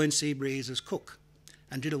 joined Seabreeze as cook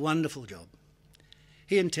and did a wonderful job.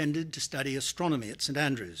 He intended to study astronomy at St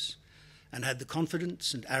Andrews and had the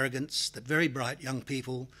confidence and arrogance that very bright young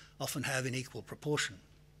people often have in equal proportion.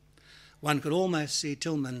 One could almost see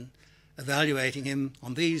Tillman evaluating him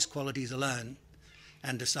on these qualities alone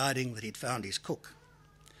and deciding that he'd found his cook.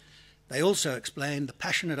 They also explained the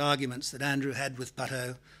passionate arguments that Andrew had with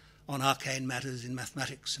Putto on arcane matters in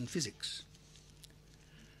mathematics and physics.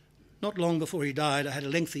 Not long before he died, I had a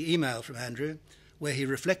lengthy email from Andrew where he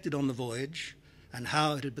reflected on the voyage and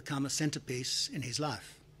how it had become a centrepiece in his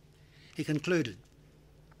life. He concluded,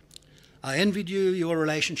 "I envied you your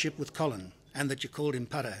relationship with Colin and that you called him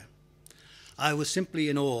Putto. I was simply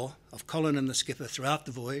in awe of Colin and the skipper throughout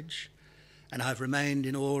the voyage, and I've remained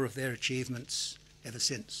in awe of their achievements ever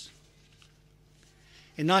since."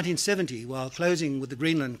 In 1970, while closing with the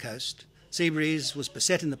Greenland coast, Seabreeze was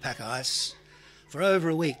beset in the pack ice for over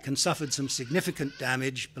a week and suffered some significant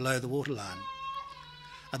damage below the waterline.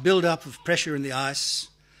 A build-up of pressure in the ice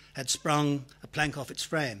had sprung a plank off its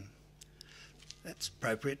frame. That's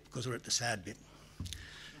appropriate because we're at the sad bit.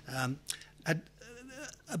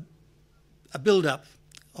 A build-up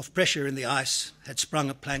of pressure in the ice had sprung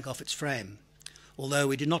a plank off its frame, although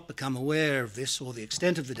we did not become aware of this or the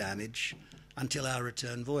extent of the damage until our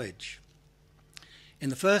return voyage. In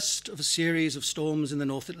the first of a series of storms in the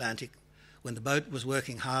North Atlantic, when the boat was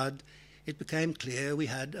working hard, it became clear we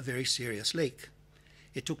had a very serious leak.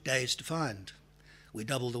 It took days to find. We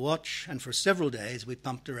doubled the watch, and for several days we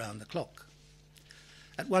pumped around the clock.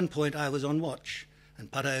 At one point I was on watch,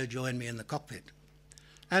 and Putto joined me in the cockpit.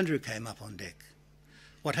 Andrew came up on deck.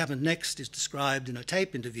 What happened next is described in a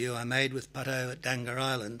tape interview I made with Putto at Dangar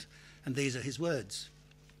Island, and these are his words.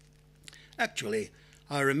 "Actually,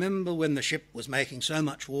 I remember when the ship was making so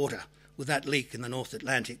much water with that leak in the North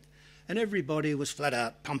Atlantic, and everybody was flat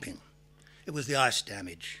out pumping. It was the ice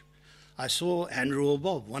damage. I saw Andrew or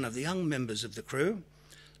Bob, one of the young members of the crew,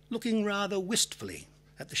 looking rather wistfully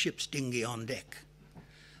at the ship's dinghy on deck,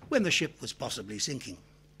 when the ship was possibly sinking.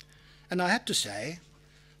 And I had to say,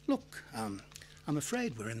 look, I'm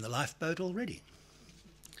afraid we're in the lifeboat already."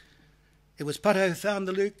 It was Putto who found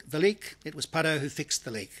the leak. It was Putto who fixed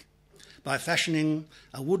the leak by fashioning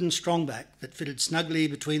a wooden strongback that fitted snugly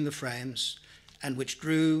between the frames and which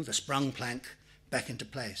drew the sprung plank back into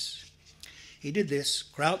place. He did this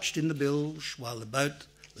crouched in the bilge while the boat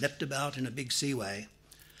leapt about in a big seaway,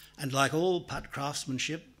 and like all Putt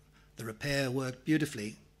craftsmanship, the repair worked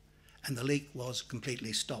beautifully and the leak was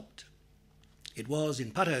completely stopped. It was,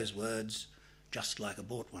 in Putto's words, just like a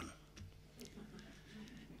bought one.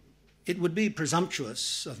 It would be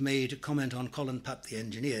presumptuous of me to comment on Colin Putt, the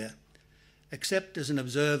engineer, except as an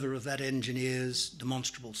observer of that engineer's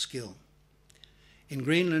demonstrable skill. In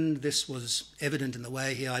Greenland, this was evident in the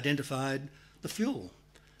way he identified the fuel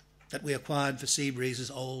that we acquired for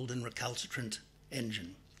Seabreeze's old and recalcitrant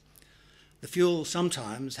engine. The fuel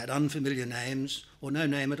sometimes had unfamiliar names or no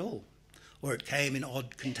name at all, or it came in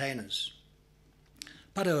odd containers.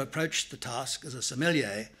 Putto approached the task as a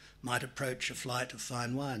sommelier might approach a flight of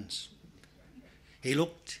fine wines. He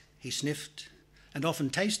looked, he sniffed, and often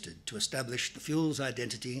tasted to establish the fuel's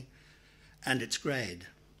identity and its grade,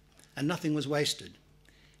 and nothing was wasted.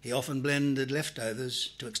 He often blended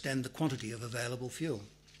leftovers to extend the quantity of available fuel.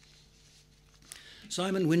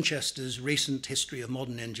 Simon Winchester's recent History of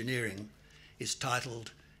Modern Engineering is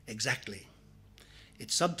titled Exactly.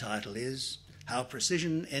 Its subtitle is How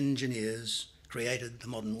Precision Engineers Created the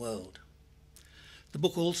Modern World. The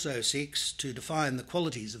book also seeks to define the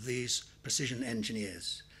qualities of these precision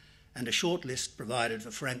engineers, and a short list provided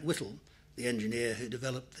for Frank Whittle, the engineer who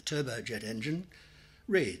developed the turbojet engine,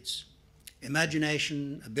 reads: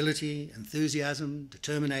 imagination, ability, enthusiasm,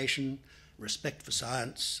 determination, respect for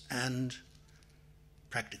science, and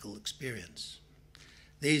practical experience.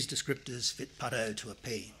 These descriptors fit Putto to a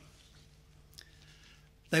P.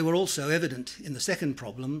 They were also evident in the second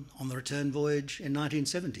problem on the return voyage in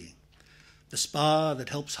 1970. The spar that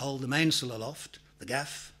helps hold the mainsail aloft, the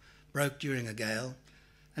gaff, broke during a gale,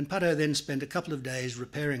 and Putto then spent a couple of days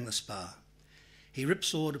repairing the spar. He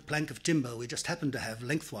ripsawed a plank of timber we just happened to have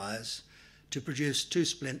lengthwise to produce 2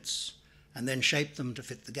 splints and then shaped them to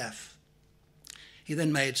fit the gaff. He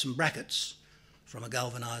then made some brackets from a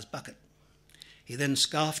galvanised bucket. He then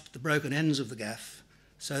scarfed the broken ends of the gaff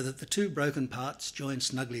so that the 2 broken parts joined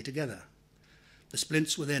snugly together. The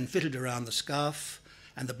splints were then fitted around the scarf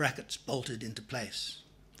and the brackets bolted into place.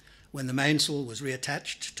 When the mainsail was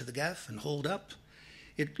reattached to the gaff and hauled up,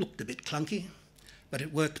 it looked a bit clunky, but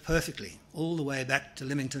it worked perfectly all the way back to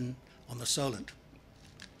Leamington on the Solent.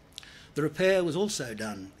 The repair was also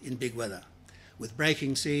done in big weather, with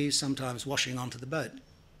breaking seas sometimes washing onto the boat.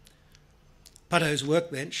 Putto's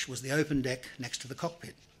workbench was the open deck next to the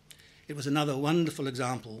cockpit. It was another wonderful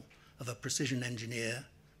example of a precision engineer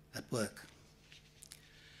at work.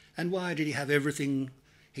 And why did he have everything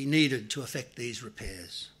he needed to effect these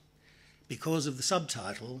repairs? Because of the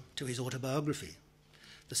subtitle to his autobiography.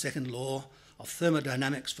 The second law of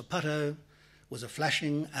thermodynamics for Putto was a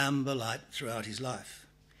flashing amber light throughout his life.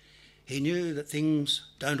 He knew that things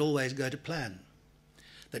don't always go to plan,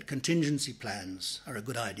 that contingency plans are a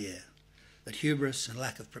good idea, that hubris and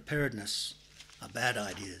lack of preparedness are bad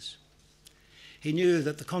ideas. He knew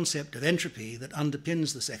that the concept of entropy that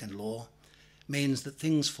underpins the second law means that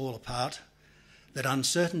things fall apart, that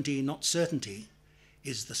uncertainty, not certainty,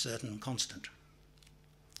 is the certain constant.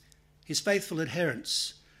 His faithful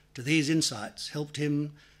adherence to these insights helped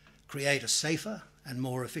him create a safer and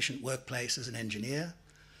more efficient workplace as an engineer,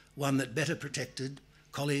 one that better protected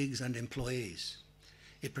colleagues and employees.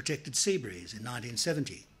 It protected Seabreeze in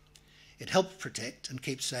 1970. It helped protect and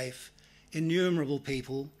keep safe innumerable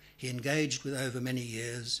people he engaged with over many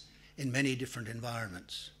years in many different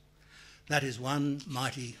environments. That is one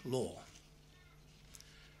mighty law.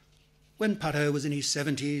 When Putto was in his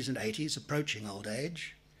 70s and 80s, approaching old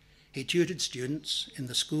age, he tutored students in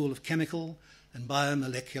the School of Chemical and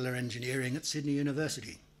Biomolecular Engineering at Sydney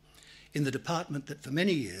University, in the department that for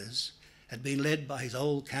many years had been led by his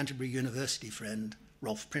old Canterbury University friend,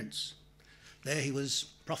 Rolf Prince. There he was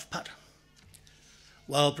Prof Putt.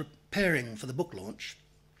 While preparing for the book launch,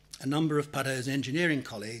 a number of Putto's engineering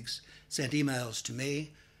colleagues sent emails to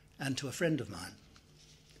me and to a friend of mine.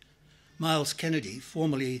 Miles Kennedy,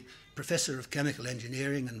 formerly Professor of Chemical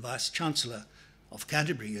Engineering and Vice-Chancellor of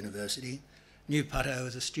Canterbury University, knew Putto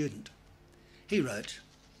as a student. He wrote,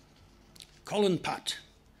 "Colin Putt.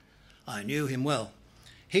 I knew him well.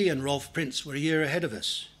 He and Rolf Prince were a year ahead of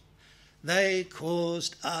us. They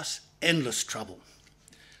caused us endless trouble.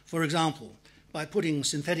 For example, by putting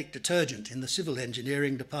synthetic detergent in the civil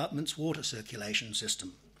engineering department's water circulation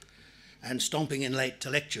system, and stomping in late to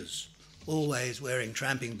lectures, always wearing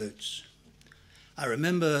tramping boots. I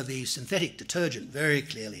remember the synthetic detergent very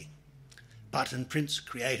clearly. Putt and Prince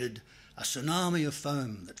created a tsunami of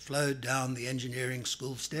foam that flowed down the engineering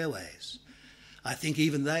school stairways. I think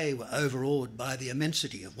even they were overawed by the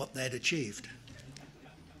immensity of what they'd achieved.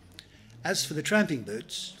 As for the tramping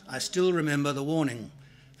boots, I still remember the warning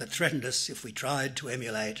that threatened us if we tried to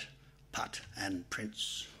emulate Putt and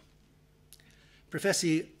Prince."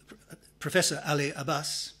 Professor Ali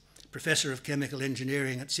Abbas, Professor of Chemical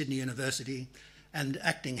Engineering at Sydney University and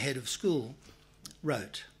acting head of school,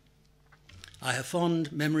 wrote, "I have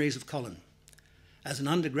fond memories of Colin. As an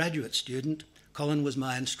undergraduate student, Colin was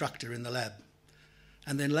my instructor in the lab.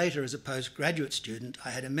 And then later as a postgraduate student, I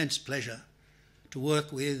had immense pleasure to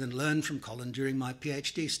work with and learn from Colin during my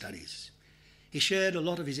PhD studies. He shared a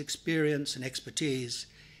lot of his experience and expertise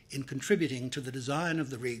in contributing to the design of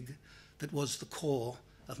the rig that was the core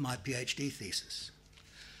of my PhD thesis.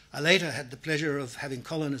 I later had the pleasure of having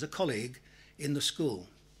Colin as a colleague in the school,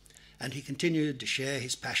 and he continued to share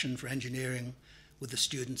his passion for engineering with the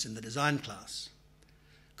students in the design class.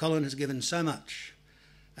 Colin has given so much,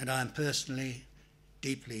 and I am personally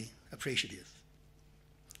deeply appreciative.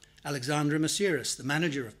 Alexandra Masiris, the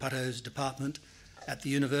manager of Putto's department at the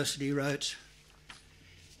university, wrote,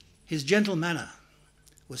 "His gentle manner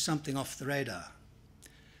was something off the radar.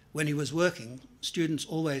 When he was working, students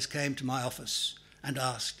always came to my office and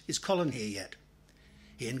asked, 'Is Colin here yet?'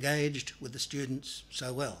 He engaged with the students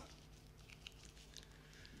so well."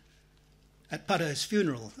 At Putto's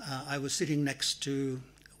funeral, I was sitting next to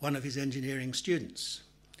one of his engineering students.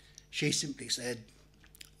 She simply said,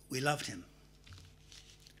 "We loved him."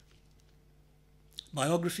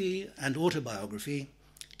 Biography and autobiography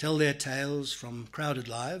tell their tales from crowded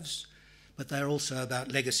lives, but they are also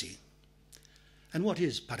about legacy. And what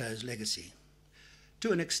is Putto's legacy?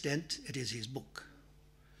 To an extent, it is his book.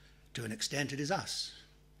 To an extent, it is us,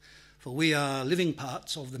 for we are living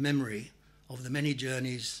parts of the memory of the many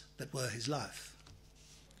journeys that were his life.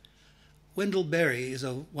 Wendell Berry is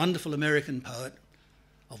a wonderful American poet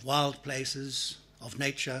of wild places, of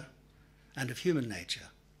nature, and of human nature.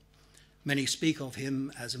 Many speak of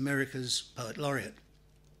him as America's poet laureate.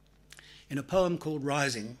 In a poem called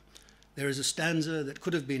Rising, there is a stanza that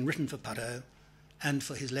could have been written for Putto and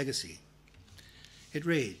for his legacy. It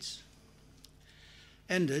reads,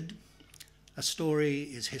 "Ended, a story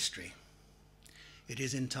is history. It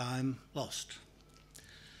is in time lost.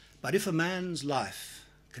 But if a man's life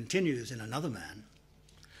continues in another man,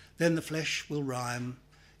 then the flesh will rhyme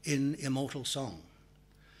in immortal song.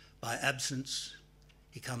 By absence,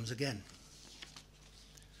 he comes again."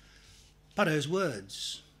 Putto's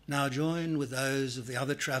words now join with those of the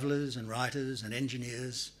other travellers and writers and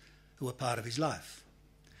engineers who were part of his life.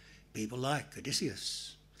 People like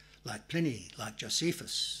Odysseus, like Pliny, like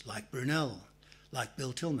Josephus, like Brunel, like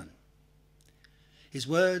Bill Tillman. His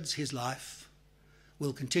words, his life,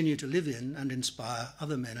 will continue to live in and inspire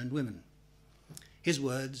other men and women. His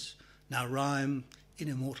words now rhyme in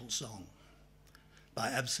immortal song. By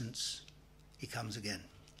absence, he comes again.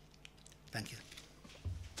 Thank you.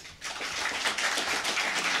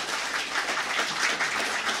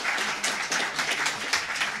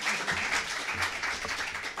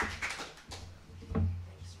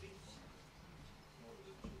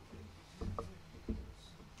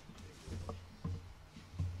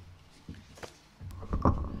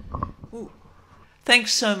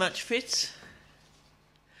 Thanks so much, Fitz.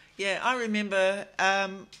 Yeah, I remember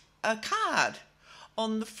a card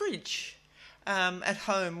on the fridge at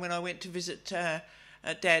home when I went to visit Dad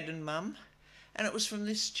and Mum, and it was from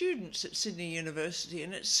the students at Sydney University,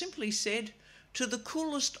 and it simply said, "To the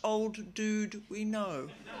coolest old dude we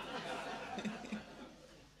know."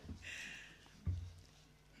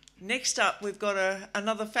 Next up, we've got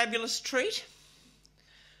another fabulous treat.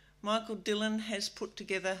 Michael Dillon has put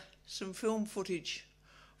together some film footage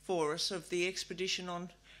for us of the expedition on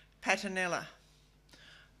Patanella.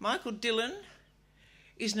 Michael Dillon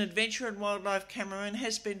is an adventure and wildlife cameraman and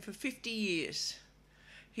has been for 50 years.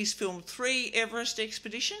 He's filmed 3 Everest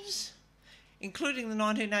expeditions, including the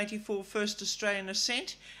 1984 First Australian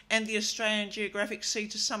Ascent and the Australian Geographic Sea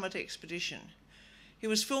to Summit expedition. He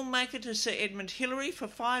was filmmaker to Sir Edmund Hillary for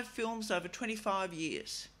 5 films over 25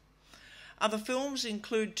 years. Other films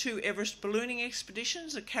include 2 Everest ballooning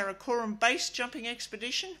expeditions, a Karakoram base jumping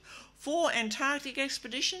expedition, 4 Antarctic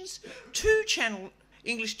expeditions, 2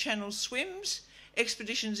 English Channel swims,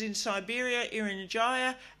 expeditions in Siberia,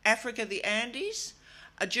 Irian Africa, the Andes,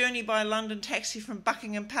 a journey by London taxi from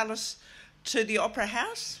Buckingham Palace to the Opera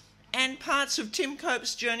House, and parts of Tim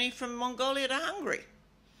Cope's journey from Mongolia to Hungary.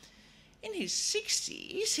 In his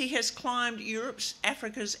 60s, he has climbed Europe's,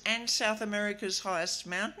 Africa's and South America's highest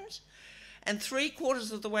mountains, and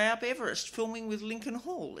 3/4 of the way up Everest, filming with Lincoln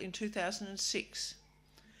Hall in 2006.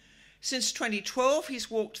 Since 2012, he's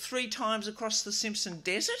walked 3 times across the Simpson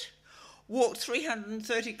Desert, walked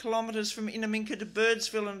 330 kilometres from Inaminka to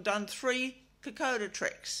Birdsville, and done 3 Kokoda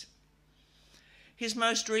treks. His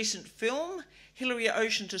most recent film, Hillary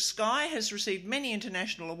Ocean to Sky, has received many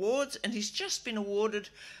international awards, and he's just been awarded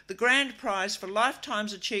the grand prize for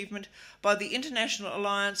lifetime's achievement by the International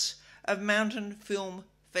Alliance of Mountain Film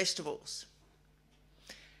Festivals.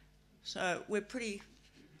 So we're pretty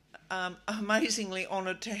amazingly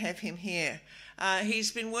honoured to have him here.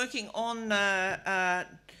 He's been working on a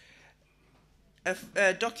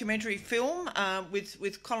documentary film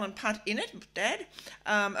with Colin Putt in it, Dad,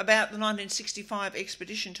 about the 1965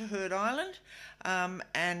 expedition to Heard Island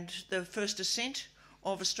and the first ascent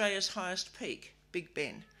of Australia's highest peak, Big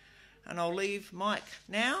Ben. And I'll leave Mike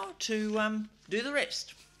now to do the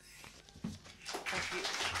rest. Thank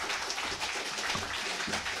you.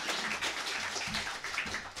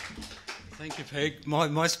 Thank you, Peg.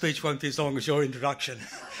 My speech won't be as long as your introduction.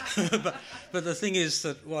 but the thing is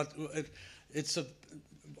that what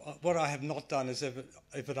I have not done is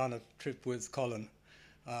ever done a trip with Colin,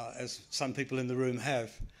 as some people in the room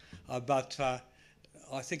have. But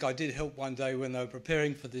I think I did help one day when they were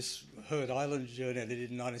preparing for this Heard Island journey they did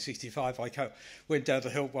in 1965. I went down to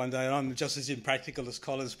help one day, and I'm just as impractical as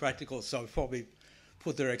Colin's practical, so I've probably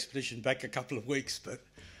put their expedition back a couple of weeks. But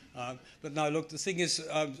no, look, the thing is,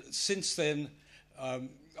 since then,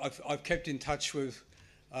 I've kept in touch with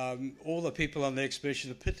all the people on the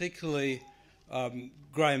expedition, particularly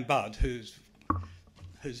Graham Budd, who's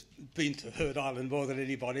been to Heard Island more than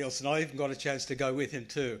anybody else, and I even got a chance to go with him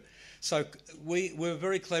too. So we were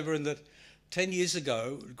very clever in that 10 years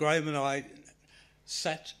ago, Graham and I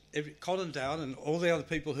sat Colin down and all the other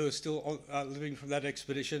people who are still living from that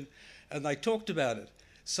expedition, and they talked about it.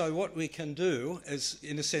 So what we can do is,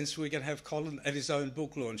 in a sense, we can have Colin at his own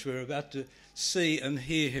book launch. We're about to see and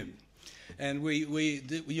hear him. And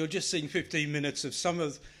you're just seeing 15 minutes of some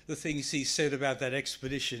of the things he said about that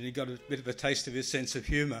expedition. You got a bit of a taste of his sense of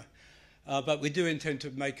humour. But we do intend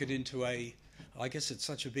to make it into I guess it's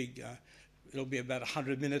such a big, it'll be about a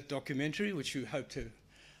 100-minute documentary, which we hope to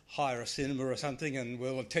hire a cinema or something, and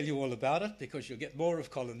we'll tell you all about it, because you'll get more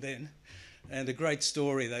of Colin then. And a great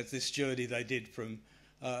story, that this journey they did from,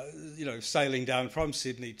 sailing down from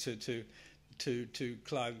Sydney to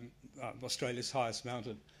climb Australia's highest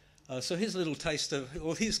mountain. So here's a little taste of,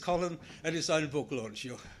 well, here's Colin at his own book launch.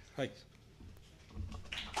 Thanks.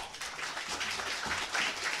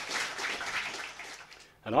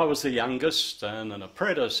 And I was the youngest and an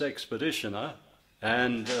apprentice expeditioner,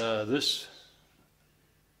 and this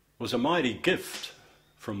was a mighty gift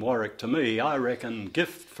from Warwick to me. I reckon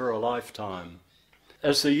gift for a lifetime.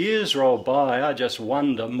 As the years roll by, I just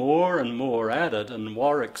wonder more and more at it, and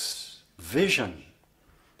Warwick's vision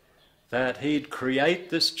that he'd create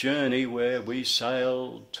this journey where we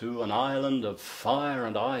sailed to an island of fire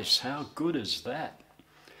and ice. How good is that?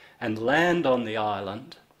 And land on the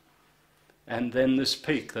island, and then this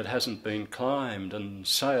peak that hasn't been climbed, and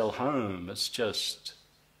sail home. It's just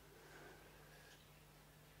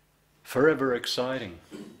forever exciting.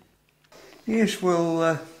 Yes,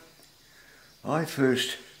 well, I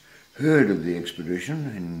first heard of the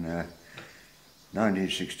expedition in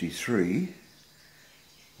 1963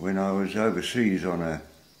 when I was overseas on a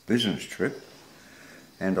business trip,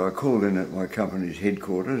 and I called in at my company's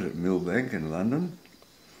headquarters at Millbank in London,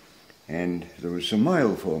 and there was some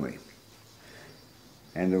mail for me.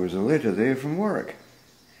 And there was a letter there from Warwick,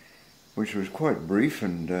 which was quite brief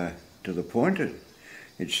and to the point.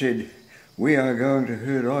 It said, "We are going to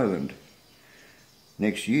Heard Island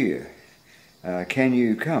next year. Can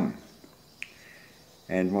you come?"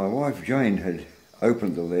 And my wife Jane had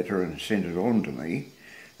opened the letter and sent it on to me,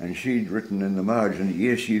 and she'd written in the margin,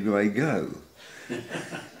 "Yes, you may go."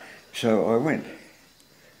 So I went.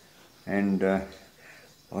 And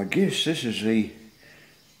I guess this is the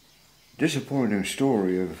disappointing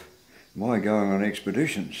story of my going on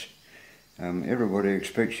expeditions. Everybody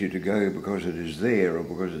expects you to go because it is there or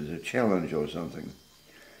because it's a challenge or something.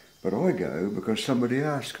 But I go because somebody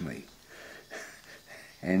asked me.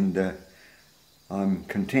 And I'm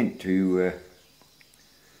content to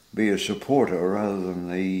be a supporter rather than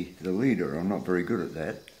the leader. I'm not very good at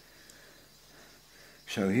that.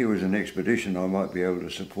 So here was an expedition I might be able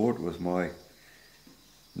to support with my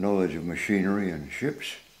knowledge of machinery and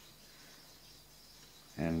ships,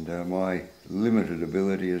 and my limited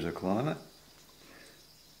ability as a climber,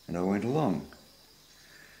 and I went along.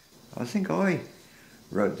 I think I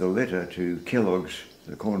wrote the letter to Kellogg's,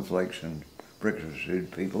 the cornflakes and breakfast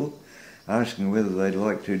food people, asking whether they'd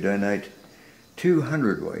like to donate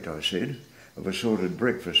 200 weight, I said, of assorted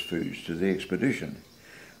breakfast foods to the expedition.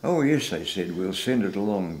 "Oh yes," they said, "we'll send it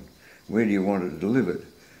along. Where do you want it delivered?"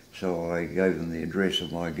 So I gave them the address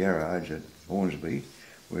of my garage at Hornsby,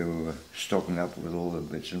 where we were stocking up with all the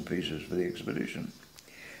bits and pieces for the expedition.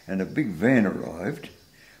 And a big van arrived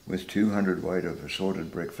with 200 weight of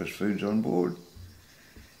assorted breakfast foods on board.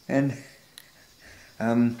 And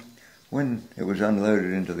when it was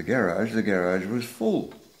unloaded into the garage was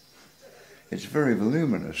full. It's very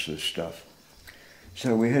voluminous, this stuff.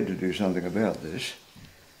 So we had to do something about this.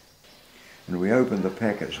 And we opened the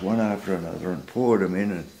packets one after another and poured them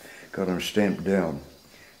in and got them stamped down.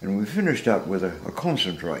 And we finished up with a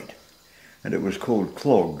concentrate, and it was called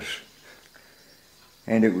clogs.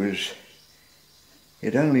 And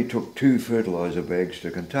it only took 2 fertiliser bags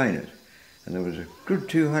to contain it, and there was a good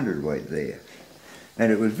 200 weight there.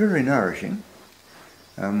 And it was very nourishing,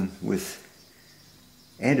 with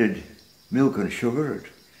added milk and sugar.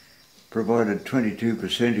 provided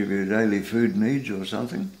 22% of your daily food needs or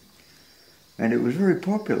something, and it was very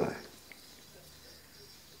popular.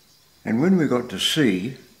 And when we got to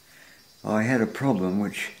sea, I had a problem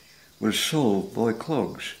which was solved by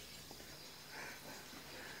clogs.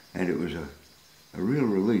 And it was a real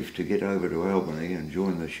relief to get over to Albany and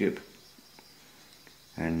join the ship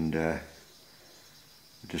and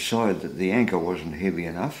decide that the anchor wasn't heavy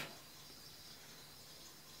enough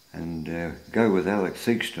and go with Alex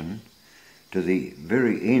Theakston to the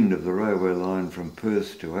very end of the railway line from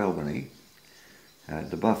Perth to Albany.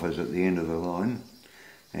 The buffer's at the end of the line,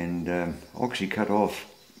 and Oxy cut off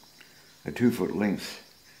a 2-foot length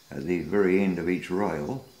at the very end of each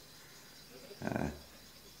rail.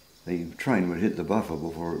 The train would hit the buffer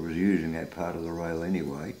before it was using that part of the rail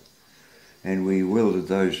anyway, and we welded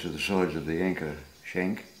those to the sides of the anchor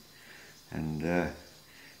shank, and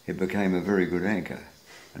it became a very good anchor,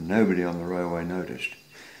 and nobody on the railway noticed.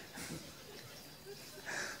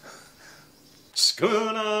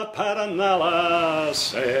 Schooner Padanella,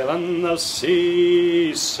 sailing the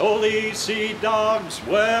sea, so these sea dogs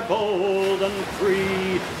were bold and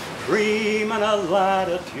free, dreaming a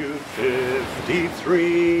latitude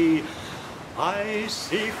 53. I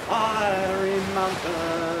see fiery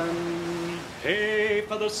mountain, hey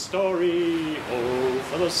for the story, oh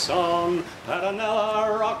for the song.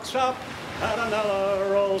 Padanella rocks up,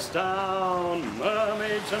 Padanella rolls down,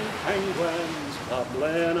 mermaids and penguins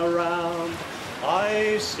bubbling around.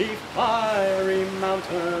 I see fiery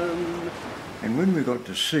mountain. And when we got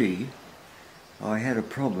to sea, I had a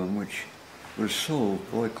problem which was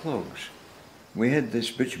solved by clogs. We had this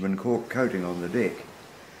bitumen cork coating on the deck,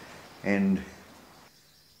 and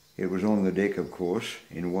it was on the deck, of course,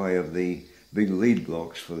 in way of the big lead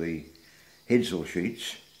blocks for the headsail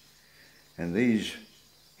sheets, and these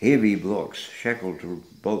heavy blocks shackled to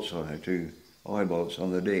bolts to eye bolts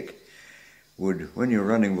on the deck would, when you're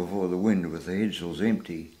running before the wind with the headsails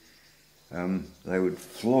empty, they would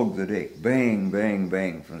flog the deck, bang, bang,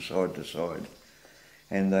 bang, from side to side,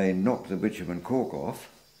 and they knocked the bitumen cork off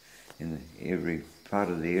in every part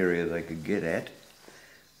of the area they could get at,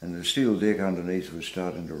 and the steel deck underneath was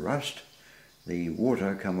starting to rust. The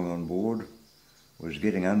water coming on board was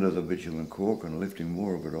getting under the bitumen cork and lifting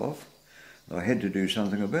more of it off. I had to do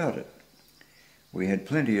something about it. We had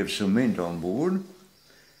plenty of cement on board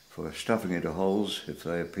for stuffing into holes if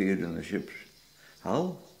they appeared in the ship's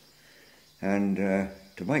hull, and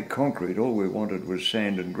to make concrete all we wanted was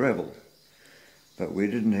sand and gravel, but we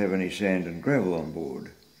didn't have any sand and gravel on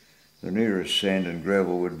board. The nearest sand and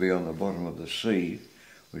gravel would be on the bottom of the sea,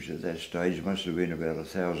 which at that stage must have been about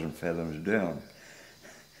 1,000 fathoms down,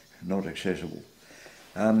 not accessible.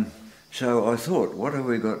 So I thought, what have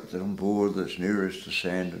we got on board that's nearest to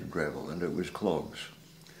sand and gravel? And it was clogs.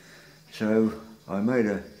 So I made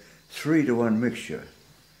a 3-to-1 mixture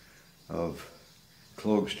of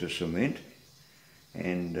clogs to cement,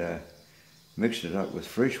 and mixed it up with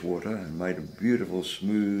fresh water and made a beautiful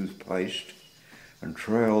smooth paste, and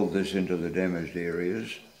trailed this into the damaged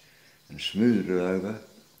areas and smoothed it over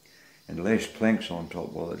and lashed planks on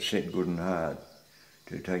top while it set good and hard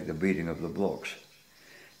to take the beating of the blocks.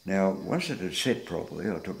 Now, once it had set properly,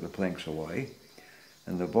 I took the planks away,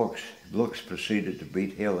 and the blocks proceeded to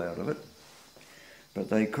beat hell out of it, but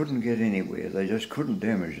they couldn't get anywhere. They just couldn't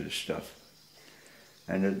damage this stuff.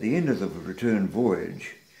 And at the end of the return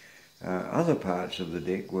voyage, other parts of the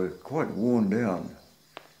deck were quite worn down,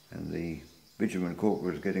 and the bitumen cork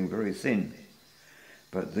was getting very thin.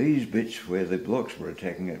 But these bits where the blocks were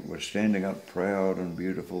attacking it were standing up proud and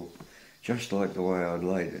beautiful, just like the way I'd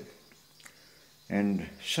laid it. And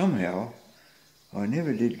somehow, I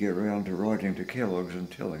never did get round to writing to Kellogg's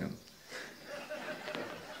and telling them.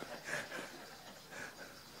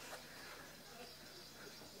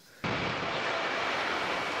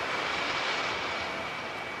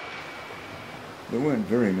 There weren't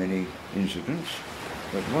very many incidents,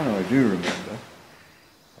 but one I do remember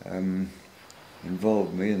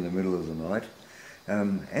involved me in the middle of the night.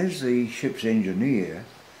 As the ship's engineer,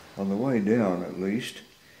 on the way down at least,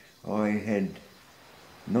 I had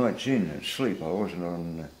nights in and sleep. I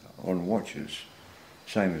wasn't on watches,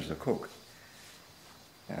 same as the cook.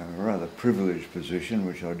 A rather privileged position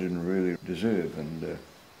which I didn't really deserve, and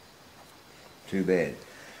too bad.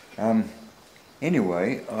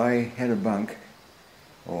 Anyway, I had a bunk,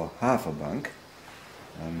 or half a bunk.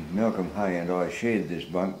 Malcolm Hay and I shared this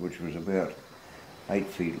bunk, which was about 8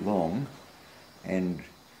 feet long, and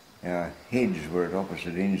our heads were at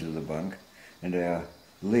opposite ends of the bunk, and our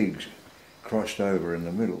legs crossed over in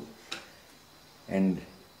the middle. And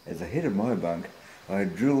at the head of my bunk, I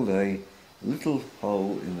drilled a little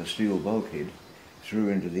hole in the steel bulkhead through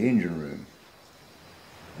into the engine room.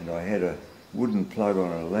 And I had a wooden plug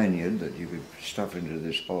on a lanyard that you could stuff into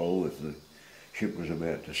this hole if the ship was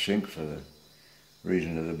about to sink, for the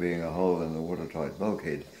reason of there being a hole in the watertight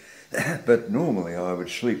bulkhead. But normally I would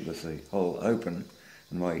sleep with the hole open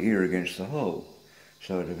and my ear against the hole,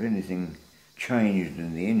 so that if anything changed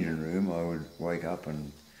in the engine room I would wake up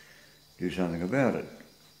and do something about it.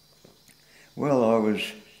 Well, I was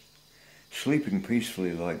sleeping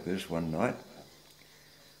peacefully like this one night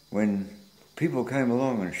when people came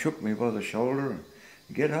along and shook me by the shoulder and,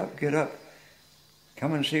 get up,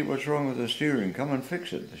 come and see what's wrong with the steering, come and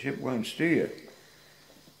fix it, the ship won't steer.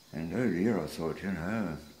 And oh dear, I thought, you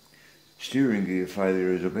know, steering gear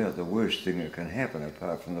failure is about the worst thing that can happen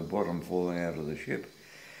apart from the bottom falling out of the ship.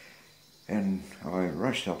 And I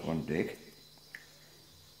rushed up on deck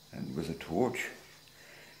and with a torch,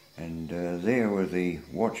 and there with the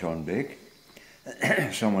watch on deck,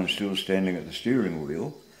 someone still standing at the steering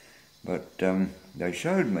wheel, but they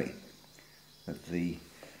showed me that the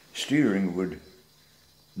steering would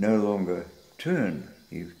no longer turn.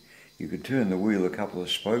 You could turn the wheel a couple of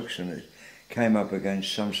spokes and it came up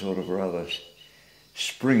against some sort of rather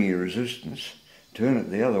springy resistance. Turn it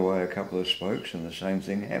the other way a couple of spokes and the same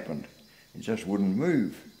thing happened. It just wouldn't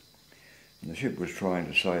move. And the ship was trying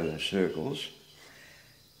to sail in circles.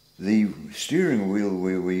 The steering wheel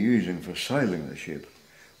we were using for sailing the ship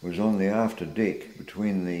was on the after deck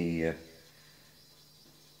between the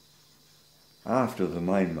aft of the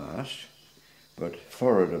mainmast, but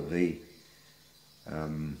forward of the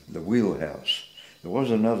wheelhouse. There was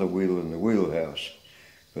another wheel in the wheelhouse,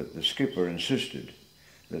 but the skipper insisted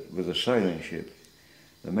that with a sailing ship,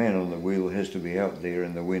 the man on the wheel has to be out there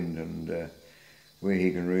in the wind and where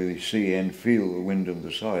he can really see and feel the wind and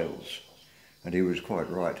the sails. And he was quite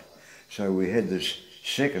right. So we had this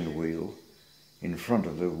second wheel in front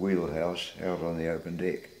of the wheelhouse out on the open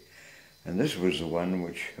deck. And this was the one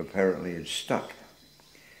which apparently had stuck.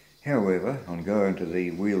 However, on going to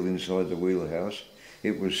the wheel inside the wheelhouse,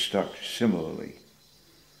 it was stuck similarly.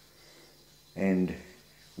 And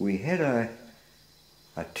we had a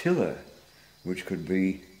tiller which could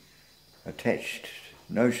be attached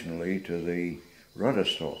notionally to the rudder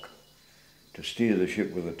stock to steer the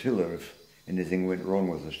ship with a tiller if anything went wrong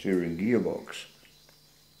with the steering gearbox.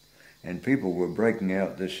 And people were breaking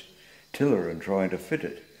out this tiller and trying to fit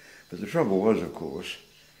it. But the trouble was, of course,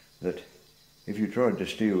 that if you tried to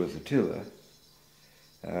steer with the tiller,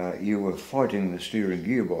 you were fighting the steering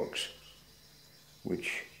gearbox,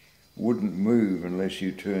 which wouldn't move unless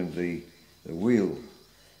you turned the wheel.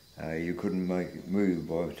 You couldn't make it move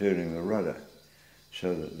by turning the rudder,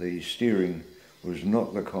 so that the steering was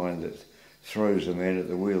not the kind that throws the man at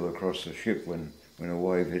the wheel across the ship when a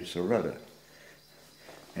wave hits the rudder.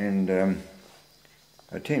 And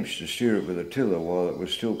attempts to steer it with a tiller while it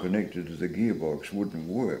was still connected to the gearbox wouldn't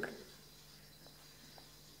work.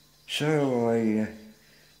 So I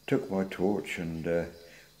took my torch and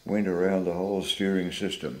went around the whole steering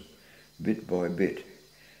system, bit by bit.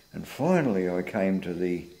 And finally I came to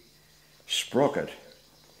the sprocket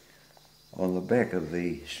on the back of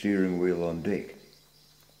the steering wheel on deck.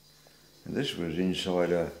 And this was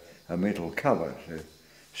inside a metal cover to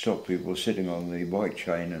stop people sitting on the bike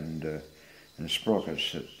chain and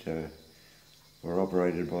sprockets that were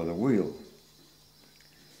operated by the wheel.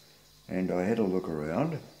 And I had a look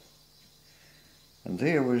around, and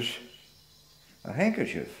there was a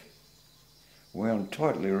handkerchief wound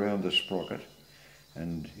tightly around the sprocket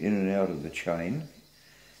and in and out of the chain,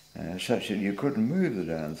 such that you couldn't move the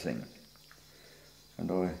darn thing.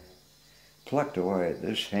 And I plucked away at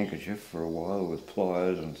this handkerchief for a while with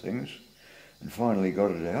pliers and things, and finally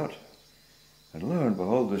got it out, and lo and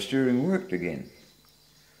behold, the steering worked again.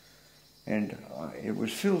 And it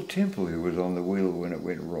was Phil Temple who was on the wheel when it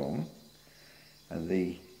went wrong, and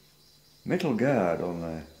the metal guard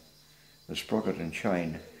on the sprocket and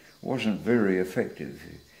chain wasn't very effective.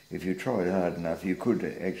 If you tried hard enough, you could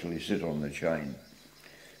actually sit on the chain.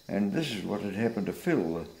 And this is what had happened to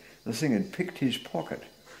Phil. The thing had picked his pocket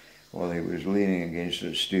while he was leaning against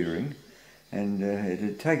it steering, and it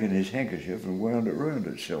had taken his handkerchief and wound it round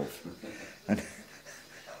itself. And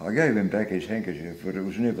I gave him back his handkerchief, but it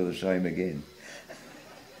was never the same again.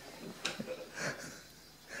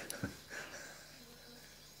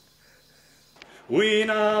 We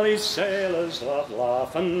gnarly sailors love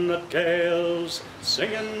laughing at gales,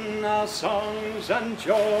 singing our songs and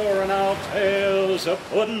jawing our tales of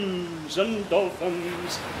puddings and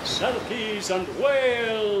dolphins, selkies and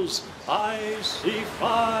whales, icy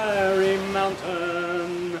fiery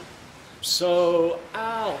mountain. So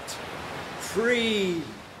out, free,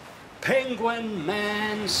 penguin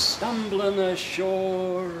man stumbling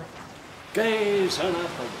ashore, gazing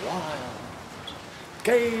at the wild,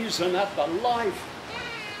 gazing at the life.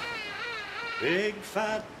 Big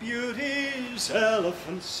fat beauties,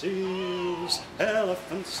 elephant seals,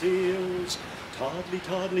 toddly,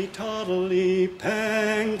 toddly, toddly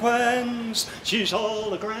penguins. She's all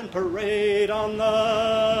the grand parade on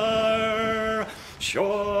the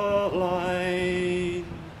shoreline.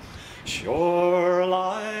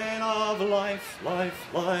 Shoreline of life,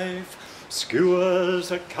 life, life.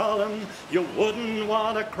 Skewers a Colin, you wouldn't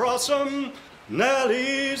want to cross 'em.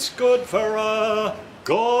 Nellie's good for a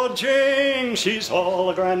gorging. She's all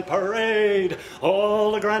the grand parade,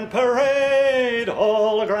 all the grand parade,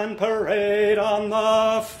 all the grand parade on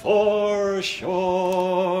the foreshore.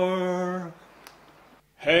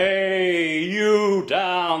 Hey, you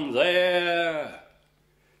down there,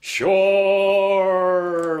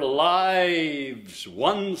 shore life's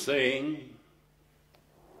one thing,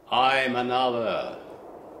 I'm another.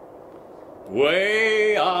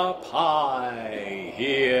 Way up high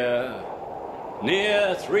here,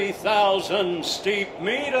 near 3,000 steep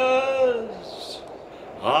meters,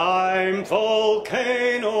 I'm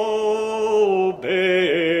volcano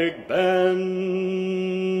Big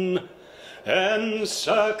Ben,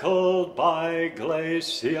 encircled by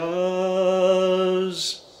glaciers,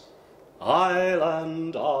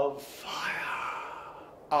 island of fire,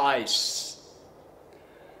 ice,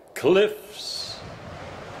 cliffs,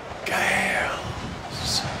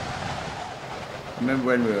 gales. I remember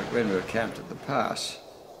when we were camped at the pass,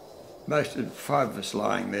 most of 5 of us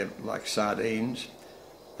lying there like sardines,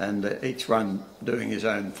 and each one doing his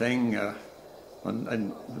own thing.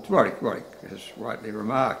 And Warwick has rightly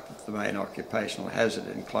remarked that the main occupational hazard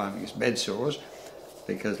in climbing is bed sores,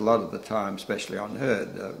 because a lot of the time, especially on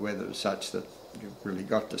herd, the weather is such that you've really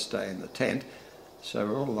got to stay in the tent. So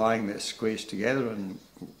we're all lying there squeezed together, and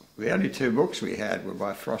the only 2 books we had were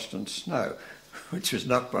by Frost and Snow, which was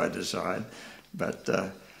not by design, but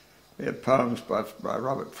we had poems by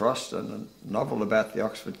Robert Frost and a novel about the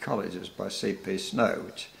Oxford colleges by C.P. Snow,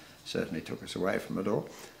 which certainly took us away from it all.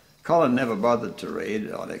 Colin never bothered to read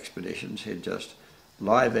on expeditions. He'd just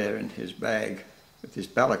lie there in his bag with his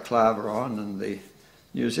balaclava on and the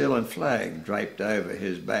New Zealand flag draped over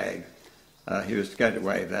his bag. He was going to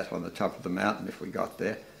wave that on the top of the mountain if we got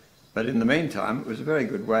there. But in the meantime, it was a very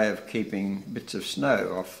good way of keeping bits of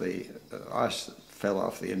snow off the ice that fell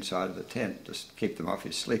off the inside of the tent, just keep them off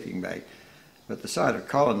his sleeping bag. But the sight of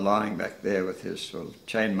Colin lying back there with his sort of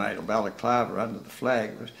chainmail balaclava under the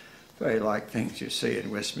flag was very like things you see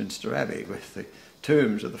in Westminster Abbey with the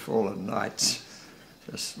tombs of the fallen knights,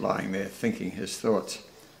 just lying there thinking his thoughts.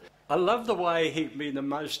 I love the way he'd been the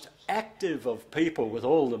most active of people with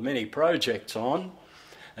all the many projects on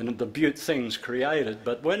and the beaut things created.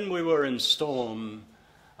 But when we were in storm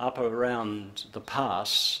up around the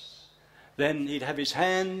pass, then he'd have his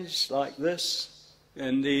hands like this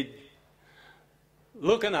and he'd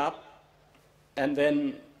looking up, and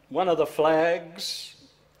then one of the flags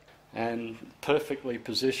and perfectly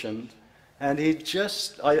positioned, and he'd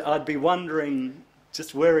just, I'd be wondering,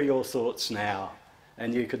 just where are your thoughts now?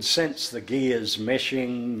 And you could sense the gears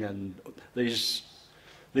meshing and these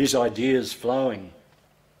ideas flowing.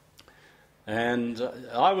 And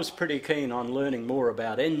I was pretty keen on learning more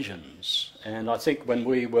about engines, and I think when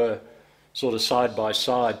we were sort of side by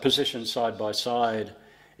side, positioned side by side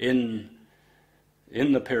in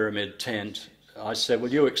the pyramid tent, I said,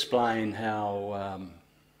 will you explain how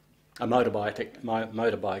a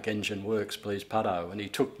motorbike engine works, please, Putto? And he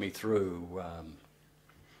took me through,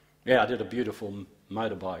 I did a beautiful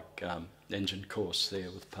motorbike engine course there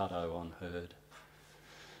with Putto on herd.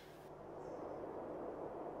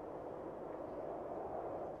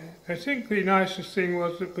 I think the nicest thing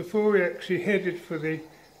was that before we actually headed for the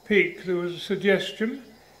peak, there was a suggestion,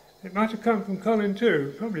 it might have come from Colin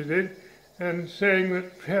too, probably did, and saying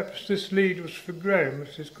that perhaps this lead was for Graham,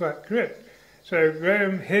 which is quite correct. So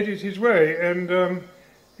Graham headed his way, and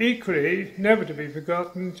equally, never to be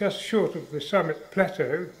forgotten, just short of the summit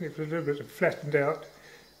plateau, it was a little bit flattened out,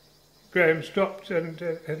 Graham stopped, and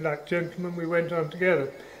like gentlemen, we went on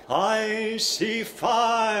together. I see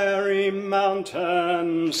fiery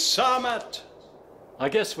mountain summit. I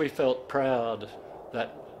guess we felt proud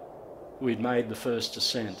that we'd made the first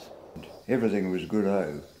ascent. Everything was good,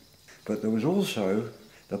 but there was also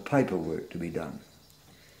the paperwork to be done.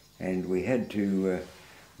 And we had to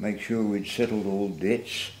make sure we'd settled all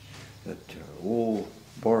debts, that all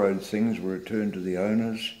borrowed things were returned to the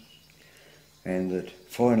owners, and that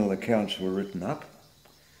final accounts were written up.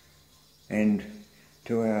 And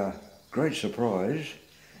to our great surprise,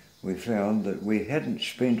 we found that we hadn't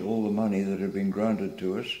spent all the money that had been granted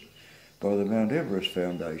to us by the Mount Everest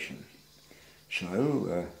Foundation.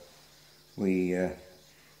 So we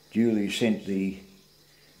duly sent the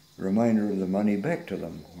remainder of the money back to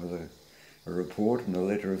them with a report and a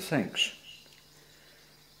letter of thanks.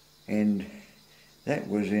 And that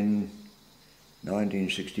was in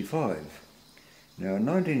 1965. Now in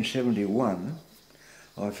 1971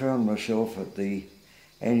 I found myself at the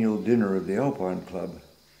annual dinner of the Alpine Club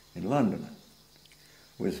in London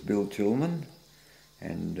with Bill Tillman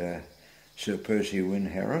and Sir Percy Wynne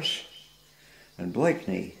Harris and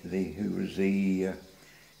Blakeney, who was the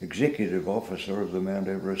executive officer of the Mount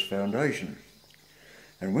Everest Foundation.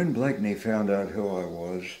 And when Blakeney found out who I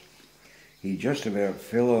was, he just about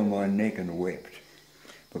fell on my neck and wept,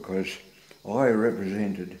 because I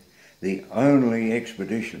represented the only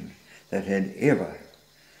expedition that had ever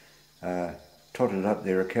totted up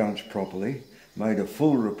their accounts properly, made a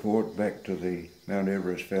full report back to the Mount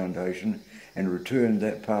Everest Foundation and returned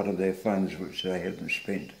that part of their funds which they hadn't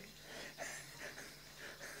spent.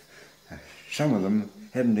 Some of them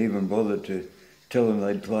hadn't even bothered to tell them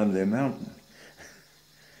they'd climbed their mountain.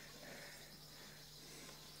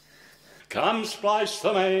 Come splice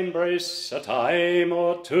the main brace a time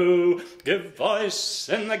or two, give voice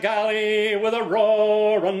in the galley with a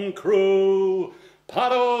roaring crew.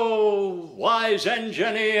 Paddle, wise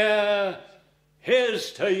engineer,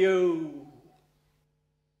 here's to you.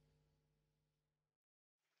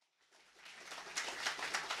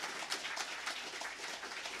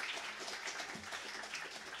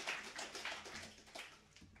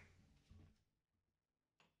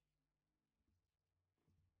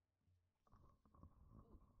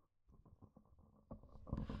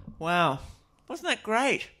 Wow, wasn't that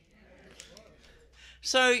great?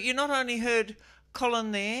 So you not only heard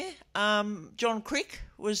Colin there, John Crick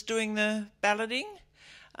was doing the balloting,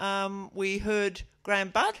 we heard Graham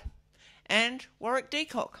Budd and Warwick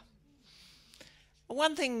Deacock.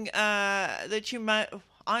 One thing that you may,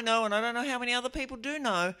 I know, and I don't know how many other people do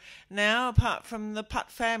know now apart from the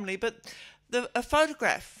Putt family, but a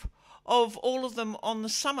photograph of all of them on the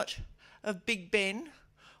summit of BEng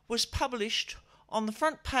was published on the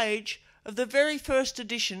front page of the very first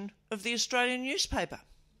edition of the Australian newspaper.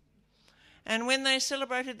 And when they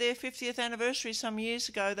celebrated their 50th anniversary some years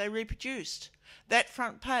ago, they reproduced that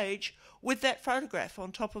front page with that photograph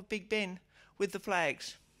on top of BEng with the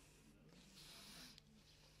flags.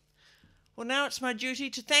 Well, now it's my duty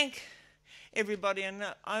to thank everybody, and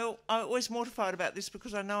I'm always mortified about this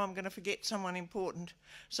because I know I'm going to forget someone important,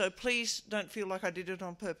 so please don't feel like I did it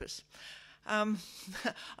on purpose.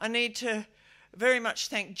 I need to very much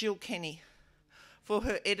thank Jill Kenny for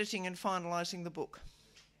her editing and finalising the book.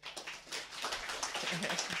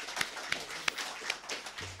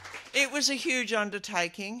 It was a huge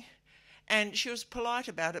undertaking, and she was polite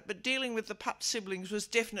about it, but dealing with the Putt siblings was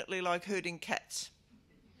definitely like herding cats.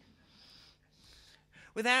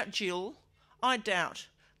 Without Jill, I doubt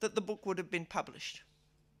that the book would have been published.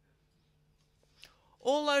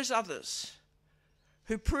 All those others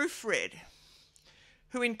who proofread,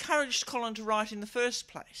 who encouraged Colin to write in the first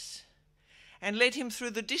place and led him through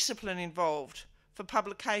the discipline involved for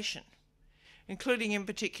publication, including in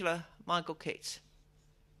particular Michael Keats.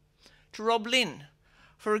 To Rob Lynn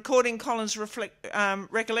for recording Colin's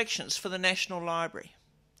recollections for the National Library.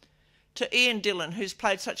 To Ian Dillon, who's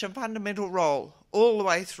played such a fundamental role all the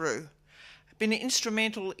way through, been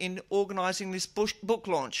instrumental in organising this book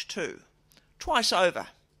launch too, twice over,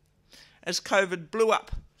 as COVID blew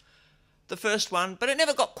up the first one, but it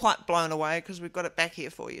never got quite blown away because we've got it back here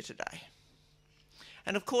for you today.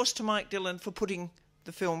 And of course to Mike Dillon for putting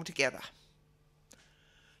the film together.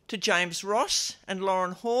 To James Ross and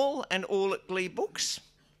Lauren Hall and all at Gleebooks,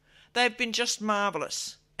 they've been just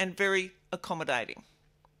marvellous and very accommodating.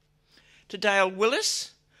 To Dale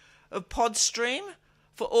Willis of Podstream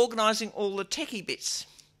for organising all the techie bits,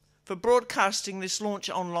 for broadcasting this launch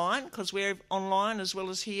online, because we're online as well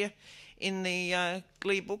as here in the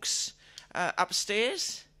Gleebooks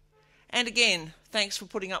upstairs. And again, thanks for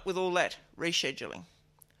putting up with all that rescheduling.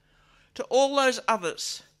 To all those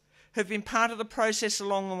others who've been part of the process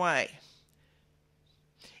along the way.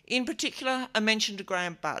 In particular, a mention to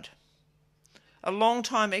Graham Budd, a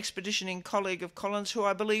long-time expeditioning colleague of Colin's who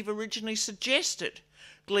I believe originally suggested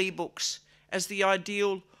Gleebooks as the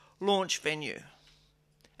ideal launch venue.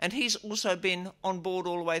 And he's also been on board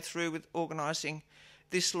all the way through with organising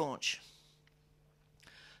this launch.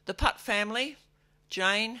 The Putt family,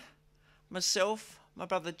 Jane, myself, my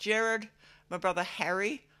brother Gerard, my brother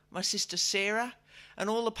Harry, my sister Sarah, and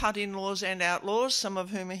all the Putt in-laws and outlaws, some of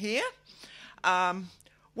whom are here.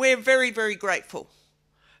 We're very, very grateful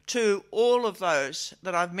to all of those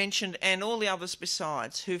that I've mentioned and all the others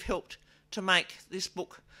besides who've helped to make this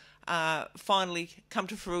book finally come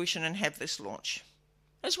to fruition and have this launch.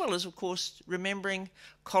 As well as, of course, remembering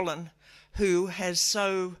Colin, who has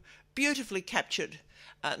so beautifully captured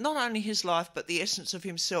not only his life but the essence of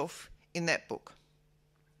himself in that book.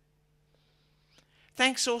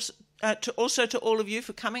 Thanks also to all of you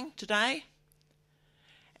for coming today.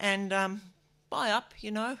 And buy up,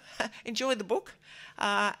 you know, enjoy the book.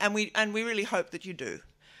 And we really hope that you do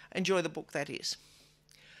enjoy the book, that is.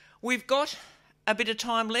 We've got a bit of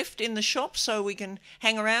time left in the shop so we can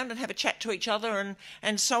hang around and have a chat to each other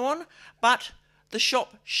and so on. But the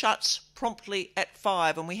shop shuts promptly at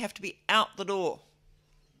 5 and we have to be out the door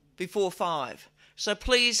before 5. So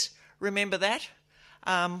please remember that.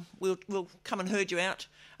 We'll come and herd you out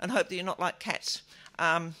and hope that you're not like cats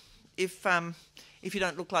if you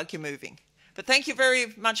don't look like you're moving. But thank you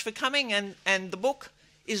very much for coming, and the book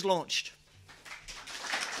is launched.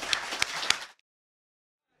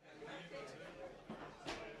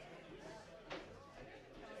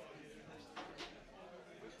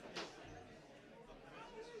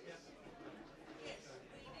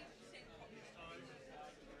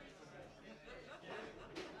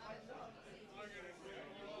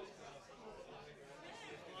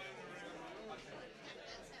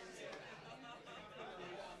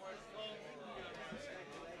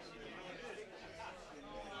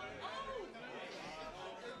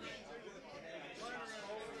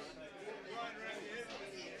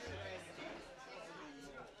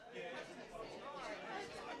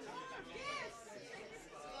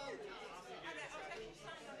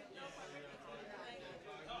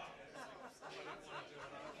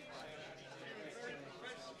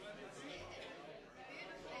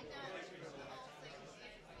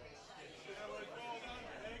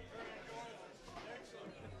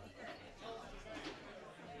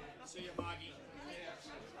 See you, Margie. Yes.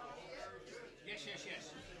 The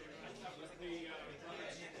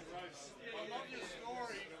roads. I love your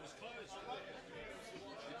story. It was closed.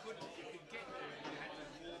 You could get there. You had to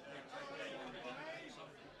walk.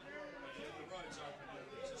 The roads open.